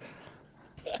friend.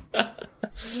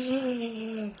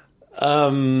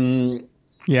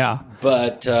 Yeah.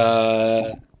 But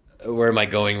where am I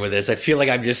going with this? I feel like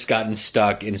I've just gotten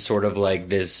stuck in sort of like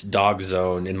this dog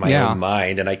zone in my own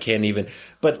mind, and I can't even.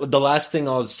 But the last thing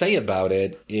I'll say about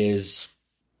it is,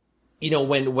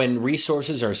 when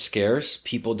resources are scarce,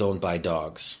 people don't buy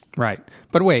dogs. Right.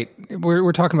 But wait,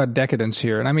 we're talking about decadence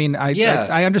here. And I mean,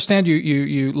 I understand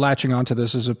you latching onto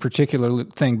this as a particular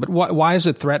thing, but why is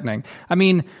it threatening? I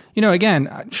mean,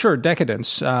 again, sure,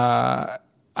 decadence.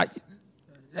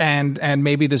 And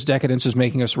maybe this decadence is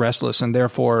making us restless, and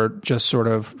therefore just sort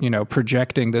of,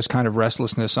 projecting this kind of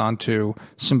restlessness onto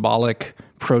symbolic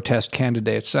protest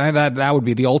candidates. That would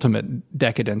be the ultimate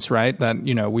decadence, right? That,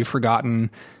 we've forgotten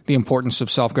the importance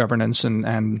of self-governance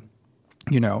and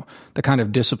the kind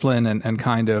of discipline and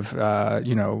kind of,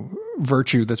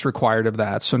 virtue that's required of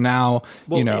that. So now,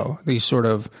 these sort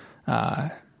of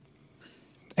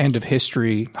end of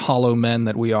history hollow men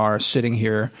that we are sitting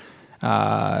here,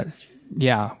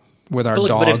 with our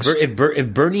dogs. But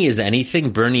if Bernie is anything,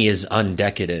 Bernie is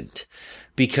undecadent,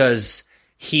 because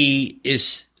he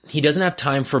doesn't have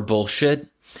time for bullshit.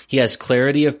 He has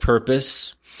clarity of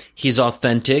purpose. He's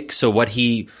authentic. So what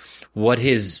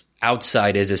his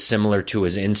outside is similar to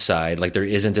his inside. Like, there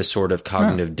isn't a sort of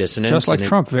cognitive dissonance. Just like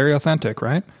Trump, very authentic,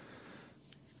 right?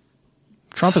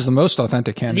 Trump is the most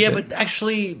authentic candidate.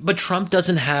 Yeah, but Trump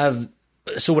doesn't have.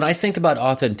 So when I think about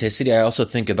authenticity, I also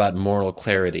think about moral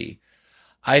clarity.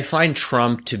 I find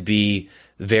Trump to be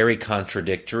very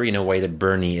contradictory in a way that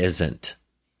Bernie isn't.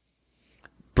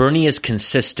 Bernie is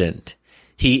consistent.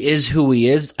 He is who he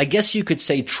is. I guess you could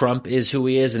say Trump is who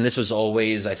he is, and this was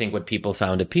always, I think, what people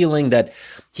found appealing, that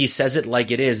he says it like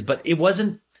it is, but it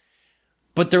wasn't.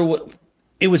 But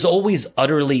it was always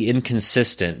utterly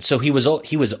inconsistent. So he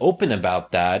was open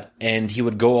about that, and he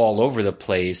would go all over the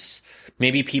place.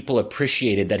 Maybe people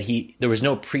appreciated that there was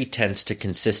no pretense to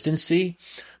consistency,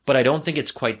 but I don't think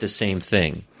it's quite the same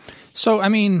thing. So, I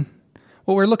mean,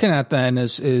 what we're looking at then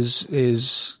is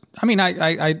I mean,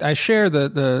 I share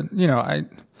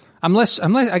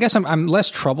I'm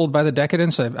less troubled by the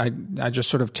decadence. I just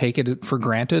sort of take it for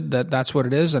granted that that's what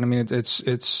it is. And I mean,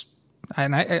 it's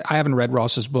and I haven't read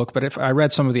Ross's book, but if I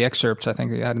read some of the excerpts, I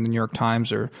think they had in the New York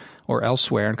Times or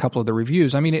elsewhere, and a couple of the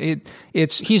reviews. I mean,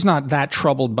 he's not that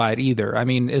troubled by it either. I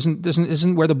mean,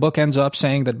 isn't where the book ends up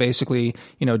saying that basically,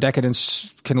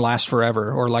 decadence can last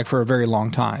forever, or like for a very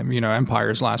long time.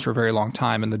 Empires last for a very long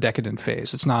time in the decadent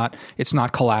phase. It's not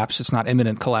collapse. It's not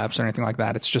imminent collapse or anything like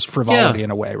that. It's just frivolity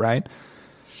in a way, right?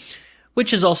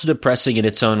 Which is also depressing in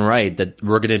its own right, that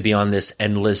we're going to be on this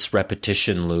endless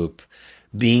repetition loop,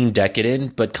 being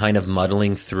decadent, but kind of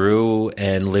muddling through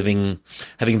and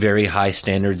having very high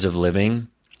standards of living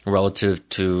relative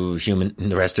to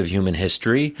the rest of human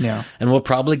history. Yeah. And we'll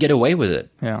probably get away with it.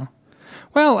 Yeah.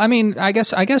 Well, I mean, I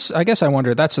guess I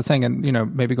wonder, that's the thing. And,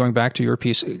 maybe going back to your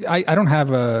piece, I don't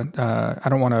have I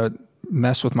don't want to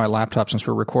mess with my laptop since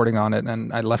we're recording on it,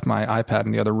 and I left my iPad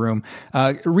in the other room.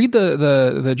 Read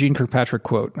the Gene Kirkpatrick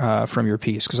quote from your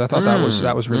piece, because I thought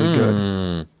that was really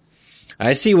good.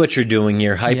 I see what you're doing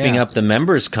here, hyping up the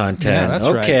members' content. Yeah, that's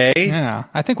okay. Right. Yeah,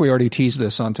 I think we already teased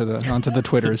this onto the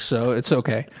Twitters, so it's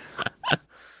okay.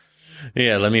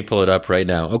 Yeah, let me pull it up right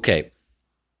now. Okay.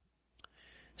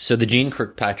 So the Gene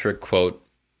Kirkpatrick quote,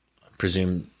 I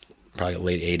presume probably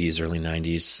late 80s, early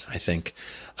 90s, I think,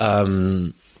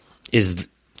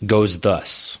 goes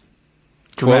thus.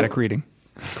 Dramatic reading.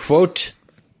 Quote,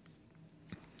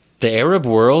 "The Arab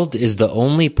world is the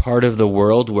only part of the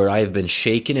world where I have been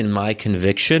shaken in my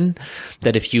conviction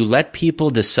that if you let people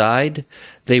decide,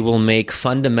 they will make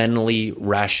fundamentally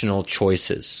rational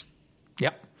choices."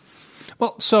 Yep.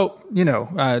 Well, so, we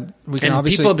can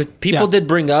obviously... People did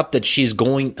bring up that she's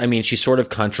sort of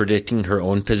contradicting her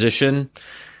own position.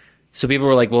 So people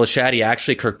were like, well, Shadi,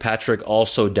 actually Kirkpatrick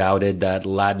also doubted that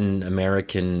Latin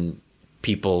American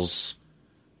peoples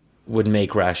would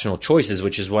make rational choices,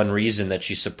 which is one reason that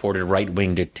she supported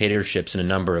right-wing dictatorships in a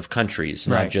number of countries,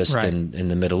 not just in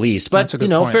the Middle East. But,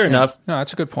 fair enough. No,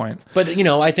 that's a good point. But,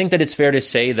 I think that it's fair to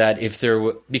say that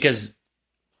because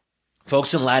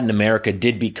folks in Latin America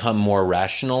did become more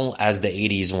rational as the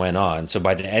 80s went on. So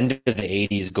by the end of the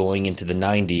 80s, going into the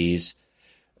 90s,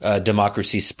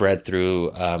 democracy spread through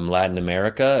Latin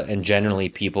America, and generally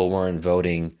people weren't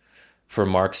voting for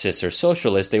Marxists or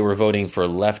socialists. They were voting for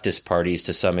leftist parties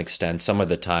to some extent, some of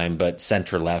the time, but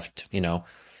center-left,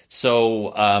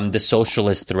 So the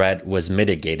socialist threat was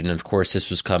mitigated. And of course, this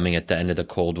was coming at the end of the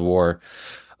Cold War,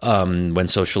 when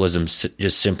socialism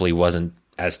just simply wasn't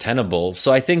as tenable.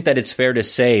 So I think that it's fair to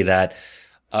say that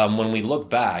when we look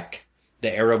back,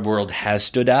 the Arab world has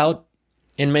stood out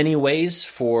in many ways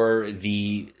for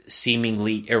the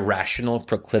seemingly irrational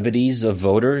proclivities of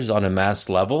voters on a mass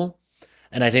level.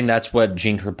 And I think that's what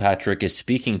Jean Kirkpatrick is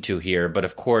speaking to here. But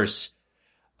of course,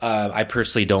 I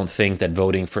personally don't think that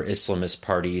voting for Islamist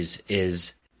parties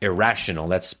is irrational.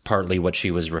 That's partly what she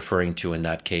was referring to in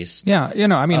that case. Yeah,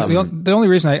 I mean, the only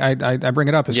reason I bring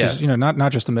it up is because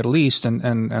not just the Middle East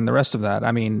and the rest of that.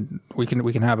 I mean, we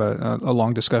can have a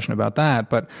long discussion about that,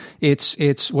 but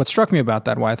it's what struck me about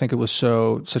that. Why I think it was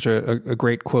such a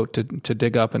great quote to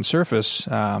dig up and surface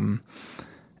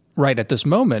right at this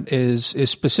moment is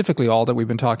specifically all that we've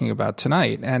been talking about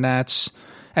tonight, and that's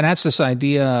this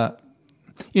idea.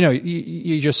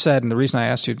 You just said, and the reason I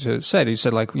asked you to say it, you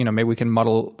said maybe we can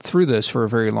muddle through this for a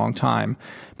very long time.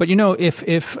 But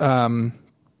if the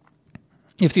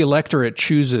electorate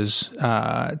chooses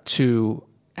to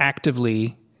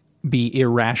actively be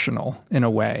irrational in a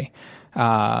way,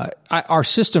 our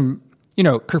system,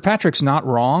 Kirkpatrick's not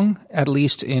wrong, at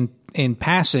least in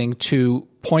passing, to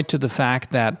point to the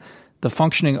fact that the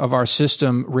functioning of our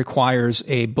system requires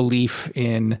a belief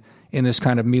in this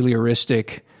kind of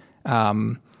melioristic,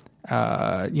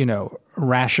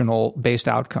 rational based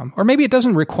outcome. Or maybe it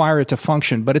doesn't require it to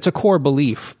function, but it's a core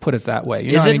belief, put it that way.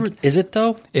 Is it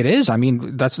though? It is. I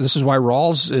mean, this is why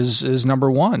Rawls is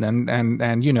number one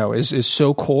and is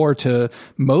so core to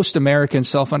most American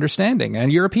self-understanding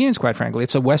and Europeans, quite frankly.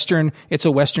 It's a Western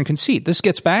conceit. This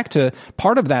gets back to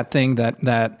part of that thing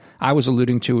that I was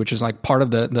alluding to, which is like part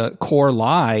of the core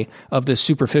lie of this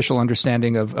superficial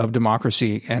understanding of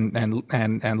democracy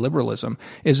and liberalism,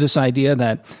 is this idea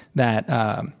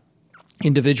that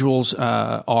individuals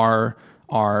are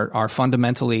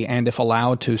fundamentally, and if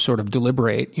allowed to sort of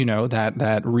deliberate,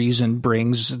 that reason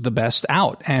brings the best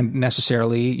out, and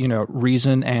necessarily,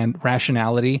 reason and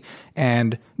rationality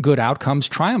and good outcomes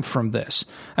triumph from this.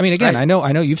 I mean, again, I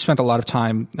know you've spent a lot of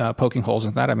time poking holes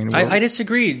in that. I mean, I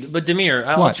disagree, but Damir,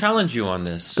 I'll challenge you on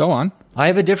this. Go on. I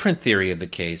have a different theory of the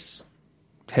case.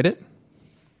 Hit it.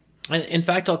 In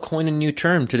fact, I'll coin a new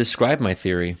term to describe my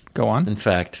theory. Go on. In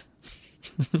fact.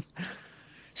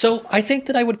 So I think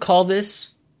that I would call this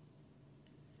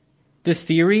the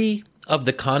theory of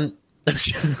the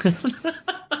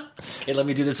Okay, let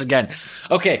me do this again.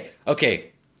 Okay,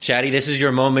 Chatty, this is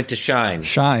your moment to shine.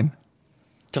 Shine.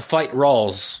 To fight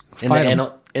Rawls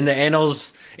in the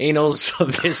annals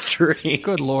of history.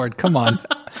 Good Lord, come on.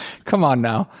 Come on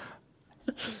now.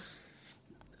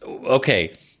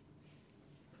 Okay.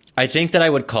 I think that I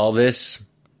would call this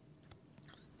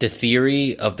the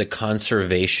theory of the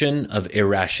conservation of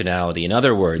irrationality. In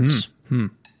other words,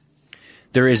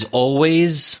 there is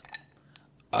always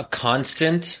a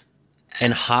constant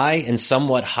and high and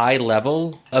somewhat high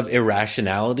level of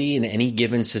irrationality in any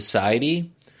given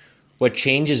society. What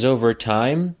changes over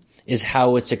time is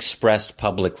how it's expressed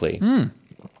publicly.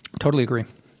 Totally agree.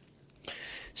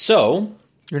 So...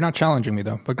 You're not challenging me,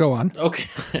 though, but go on.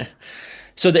 Okay.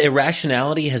 So the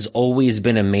irrationality has always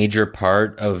been a major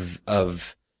part of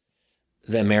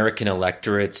the American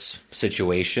electorate's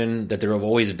situation, that there have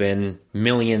always been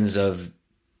millions of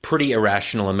pretty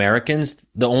irrational Americans.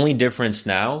 The only difference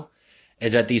now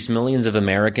is that these millions of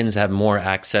Americans have more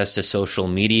access to social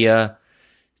media,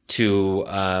 to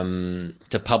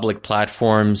public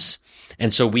platforms,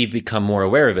 and so we've become more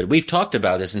aware of it. We've talked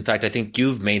about this. In fact, I think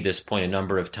you've made this point a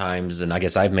number of times, and I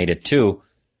guess I've made it too,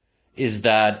 is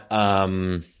that,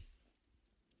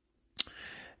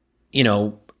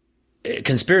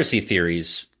 conspiracy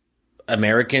theories.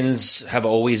 Americans have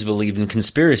always believed in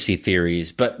conspiracy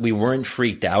theories, but we weren't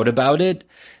freaked out about it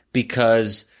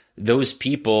because those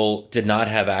people did not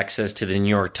have access to the New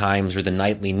York Times or the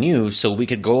nightly news, so we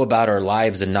could go about our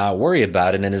lives and not worry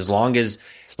about it. And as long as,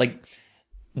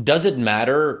 does it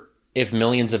matter if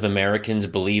millions of Americans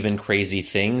believe in crazy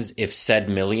things if said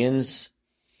millions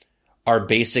are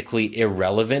basically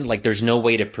irrelevant? There's no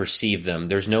way to perceive them.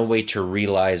 There's no way to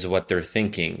realize what they're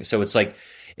thinking. So it's like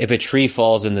if a tree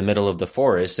falls in the middle of the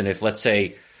forest, and if, let's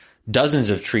say, dozens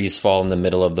of trees fall in the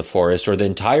middle of the forest, or the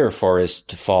entire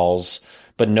forest falls,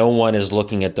 but no one is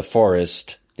looking at the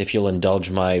forest, if you'll indulge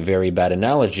my very bad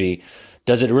analogy,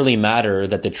 does it really matter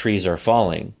that the trees are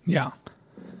falling? Yeah.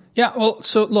 Yeah, well,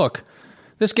 so look,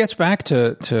 this gets back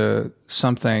to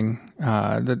something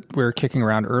that we were kicking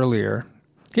around earlier.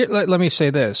 Here, let me say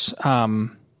this. The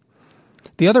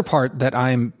other part that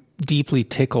I'm deeply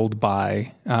tickled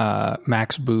by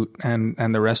Max Boot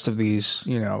and the rest of these,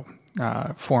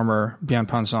 former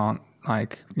bien-pensant,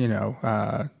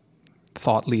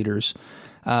 thought leaders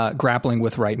grappling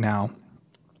with right now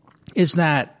is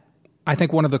that I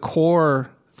think one of the core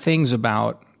things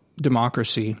about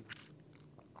democracy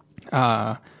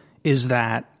is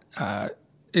that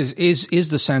is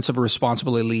the sense of a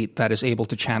responsible elite that is able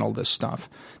to channel this stuff.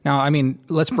 Now, I mean,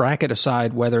 let's bracket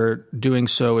aside whether doing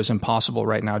so is impossible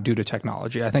right now due to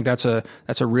technology. I think that's a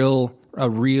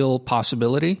real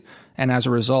possibility, and as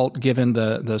a result, given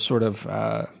the sort of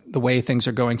the way things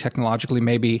are going technologically,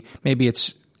 maybe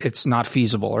it's not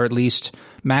feasible, or at least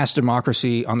mass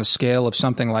democracy on the scale of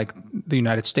something like the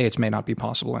United States may not be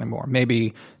possible anymore.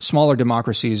 Maybe smaller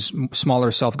democracies,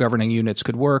 smaller self-governing units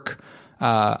could work.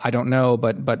 I don't know,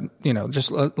 but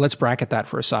just let's bracket that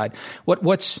for a side.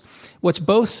 What's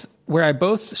both where I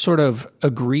both sort of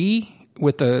agree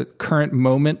with the current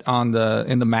moment in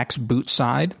the max boot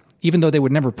side, even though they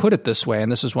would never put it this way,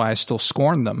 and this is why I still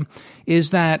scorn them,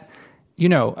 is that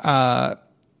their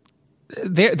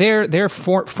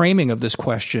framing of this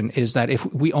question is that if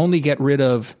we only get rid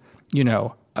of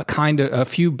a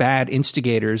few bad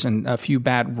instigators and a few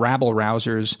bad rabble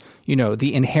rousers,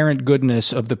 the inherent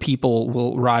goodness of the people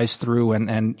will rise through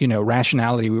and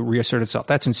rationality will reassert itself.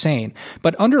 That's insane.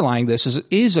 But underlying this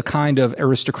is a kind of a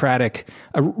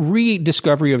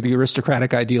rediscovery of the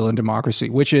aristocratic ideal in democracy,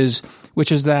 which is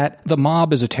that the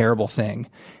mob is a terrible thing,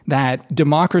 that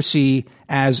democracy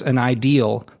as an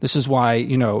ideal. This is why,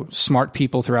 smart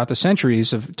people throughout the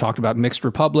centuries have talked about mixed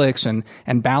republics and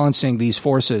balancing these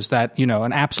forces, that,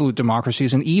 an absolute democracy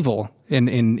is an evil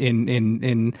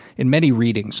in many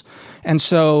readings. And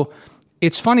so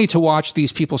it's funny to watch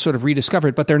these people sort of rediscover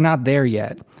it, but they're not there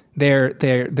yet.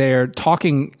 They're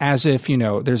talking as if,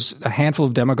 there's a handful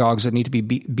of demagogues that need to be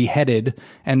beheaded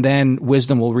and then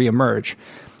wisdom will reemerge.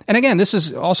 And again, this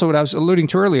is also what I was alluding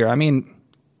to earlier. I mean,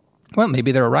 well,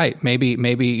 maybe they're right. Maybe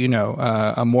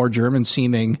a more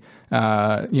German-seeming,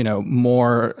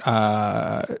 more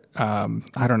I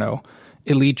don't know,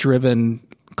 elite-driven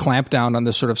clampdown on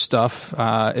this sort of stuff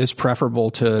is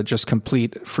preferable to just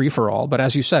complete free-for-all. But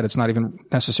as you said, it's not even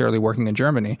necessarily working in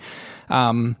Germany.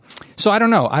 So I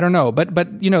don't know. But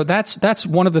that's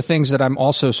one of the things that I'm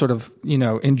also sort of,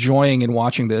 enjoying in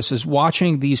watching this, is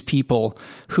watching these people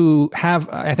who have,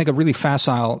 I think, a really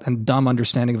facile and dumb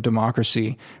understanding of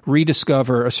democracy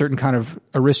rediscover a certain kind of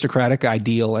aristocratic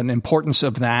ideal and importance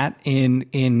of that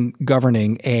in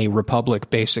governing a republic,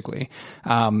 basically.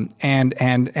 And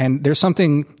there's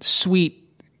something sweet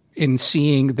in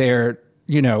seeing their,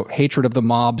 hatred of the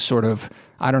mob sort of,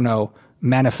 I don't know,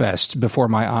 manifest before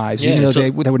my eyes, even though they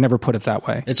would never put it that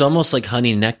way. It's almost like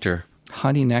honey nectar.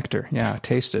 Honey nectar. Yeah.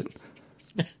 Taste it.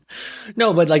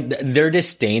 No, but like their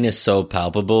disdain is so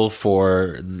palpable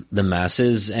for the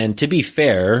masses. And to be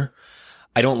fair,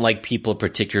 I don't like people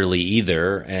particularly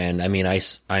either. And I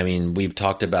mean, we've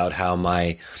talked about how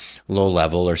my low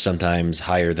level, or sometimes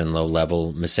higher than low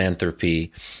level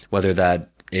misanthropy, whether that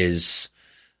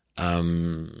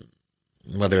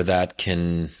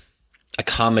can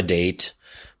accommodate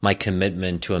my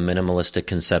commitment to a minimalistic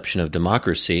conception of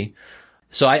democracy.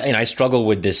 So I struggle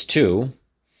with this too.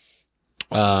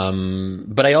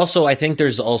 But I think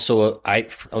there's also,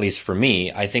 at least for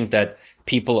me, I think that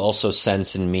people also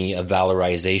sense in me a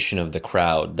valorization of the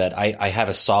crowd, that I have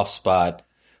a soft spot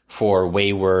for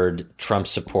wayward Trump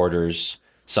supporters.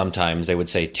 Sometimes they would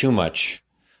say too much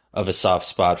of a soft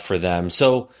spot for them.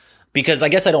 So, because I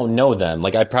guess I don't know them.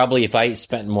 Like if I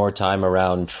spent more time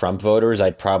around Trump voters,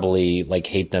 I'd probably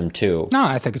hate them too. No,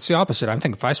 I think it's the opposite. I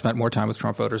think if I spent more time with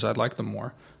Trump voters, I'd like them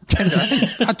more. I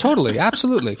think, totally,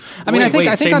 absolutely. I mean, I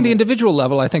think on the individual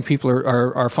level, I think people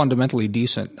are fundamentally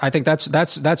decent. I think that's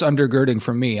undergirding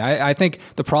for me. I think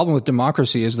the problem with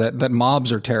democracy is that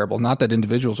mobs are terrible, not that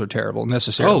individuals are terrible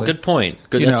necessarily. Oh, good point.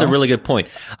 Good. That's a really good point.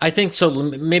 I think so.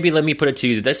 Maybe let me put it to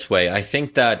you this way. I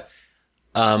think that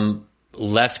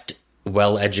leftist,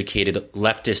 well-educated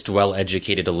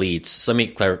elites. So let me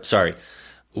clarify. Sorry,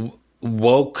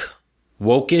 wokish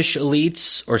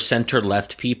elites or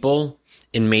center-left people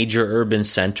in major urban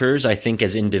centers, I think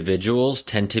as individuals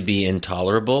tend to be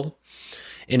intolerable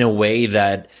in a way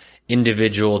that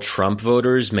individual Trump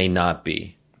voters may not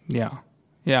be. Yeah.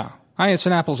 It's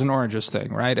an apples and oranges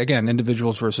thing, right? Again,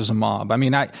 individuals versus a mob. I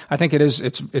mean, I think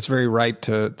it's very right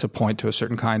to point to a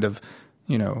certain kind of,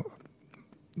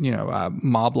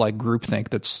 mob-like groupthink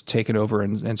that's taken over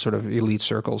in sort of elite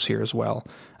circles here as well.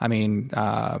 I mean,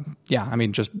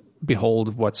 just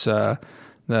behold what's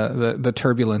the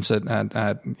turbulence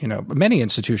at many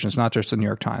institutions, not just the New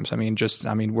York Times. I mean,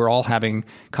 we're all having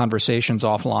conversations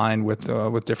offline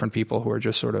with different people who are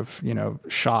just sort of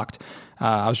shocked.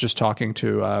 I was just talking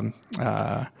to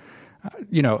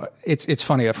it's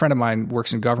funny. A friend of mine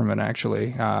works in government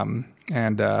actually, and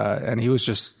he was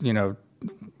just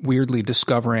weirdly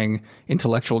discovering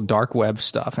intellectual dark web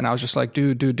stuff. And I was just like,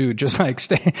 dude, just like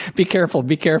be careful.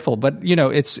 But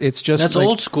it's just that's like,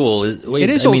 old school. It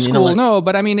is old school. No,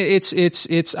 but I mean, it's,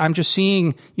 I'm just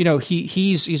seeing,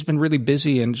 he's been really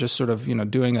busy and just sort of,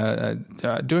 doing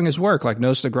his work, like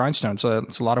nose to the grindstone. So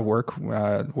it's a lot of work,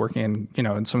 working,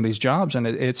 in some of these jobs. And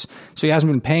so he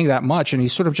hasn't been paying that much. And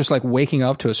he's sort of just like waking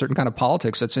up to a certain kind of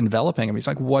politics that's enveloping him. He's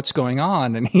like, what's going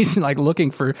on? And he's like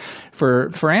looking for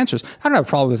answers. I don't have a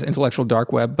problem with intellectual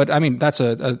dark web, but I mean, that's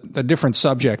a different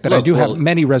subject that I do have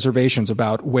many reservations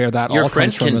about where that all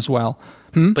comes from as well.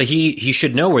 But he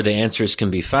should know where the answers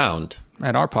can be found.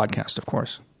 At our podcast, of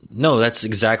course. No, that's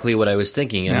exactly what I was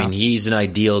thinking. I mean, he's an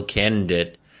ideal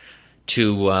candidate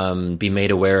to be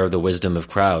made aware of the wisdom of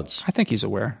crowds. I think he's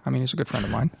aware. I mean, he's a good friend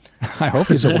of mine. I hope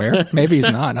he's aware. Maybe he's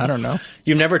not. I don't know.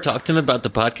 You've never talked to him about the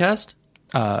podcast?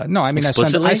 No, I mean,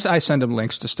 I send him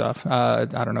links to stuff. I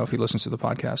don't know if he listens to the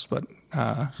podcast, but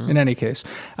in any case.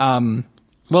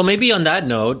 Well, maybe on that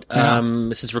note,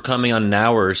 since we're coming on an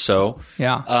hour or so,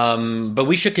 but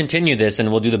we should continue this, and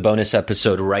we'll do the bonus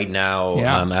episode right now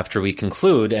after we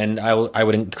conclude. And I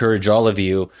would encourage all of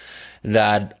you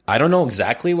that I don't know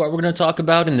exactly what we're going to talk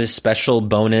about in this special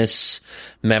bonus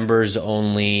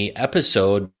members-only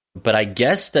episode, but I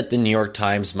guess that the New York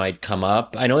Times might come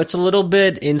up. I know it's a little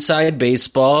bit inside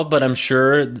baseball, but I'm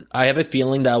sure I have a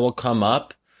feeling that will come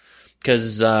up.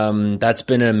 Because that's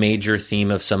been a major theme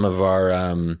of some of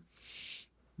our,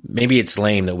 maybe it's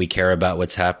lame that we care about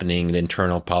what's happening, the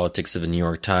internal politics of the New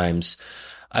York Times.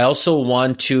 I also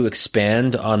want to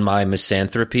expand on my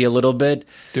misanthropy a little bit.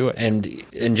 Do it.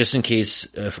 And just in case,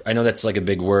 I know that's like a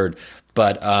big word,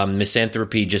 but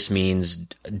misanthropy just means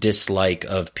dislike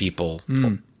of people.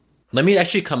 Let me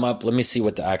actually let me see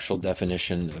what the actual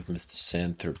definition of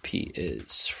misanthropy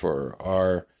is for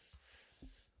our...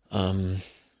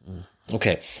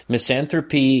 Okay.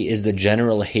 Misanthropy is the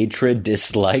general hatred,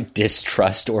 dislike,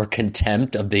 distrust, or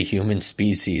contempt of the human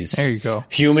species. There you go.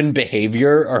 Human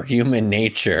behavior or human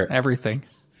nature. Everything.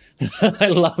 I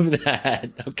love that.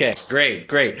 Okay,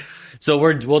 great. So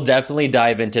we'll definitely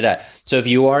dive into that. So if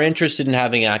you are interested in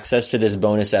having access to this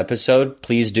bonus episode,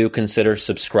 please do consider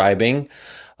subscribing.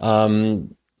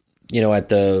 At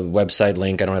the website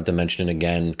link, I don't have to mention it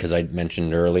again because I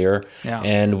mentioned it earlier. Yeah.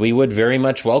 And we would very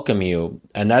much welcome you.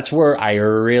 And that's where I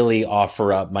really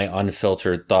offer up my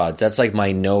unfiltered thoughts. That's like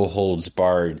my no holds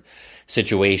barred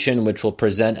situation, which will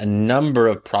present a number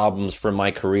of problems for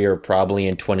my career probably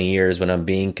in 20 years when I'm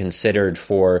being considered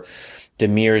for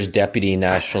Demir's deputy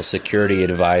national security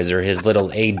advisor, his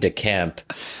little aide de camp.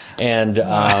 And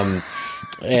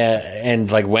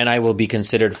like when I will be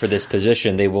considered for this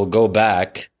position, they will go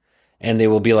back and they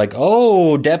will be like,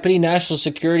 oh, Deputy National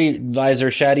Security Advisor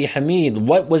Shadi Hamid,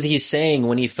 what was he saying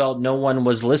when he felt no one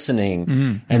was listening?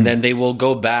 Mm-hmm. And then they will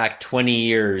go back 20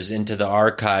 years into the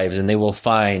archives and they will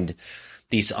find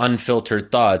these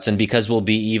unfiltered thoughts. And because we'll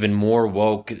be even more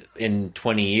woke in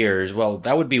 20 years, well,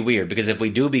 that would be weird because if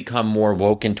we do become more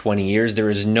woke in 20 years,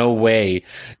 there is no way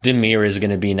Demir is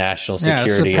going to be National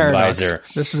Security Advisor.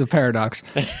 This is a paradox.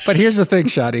 But here's the thing,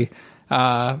 Shadi.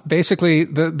 Basically,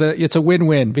 it's a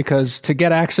win-win because to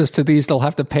get access to these, they'll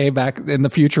have to pay back in the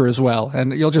future as well,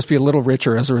 and you'll just be a little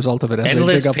richer as a result of it. As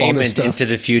endless they dig up all this payment stuff. into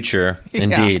the future,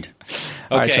 indeed.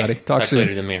 All right, Shadi. Talk soon.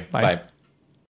 Later, Demir. Bye.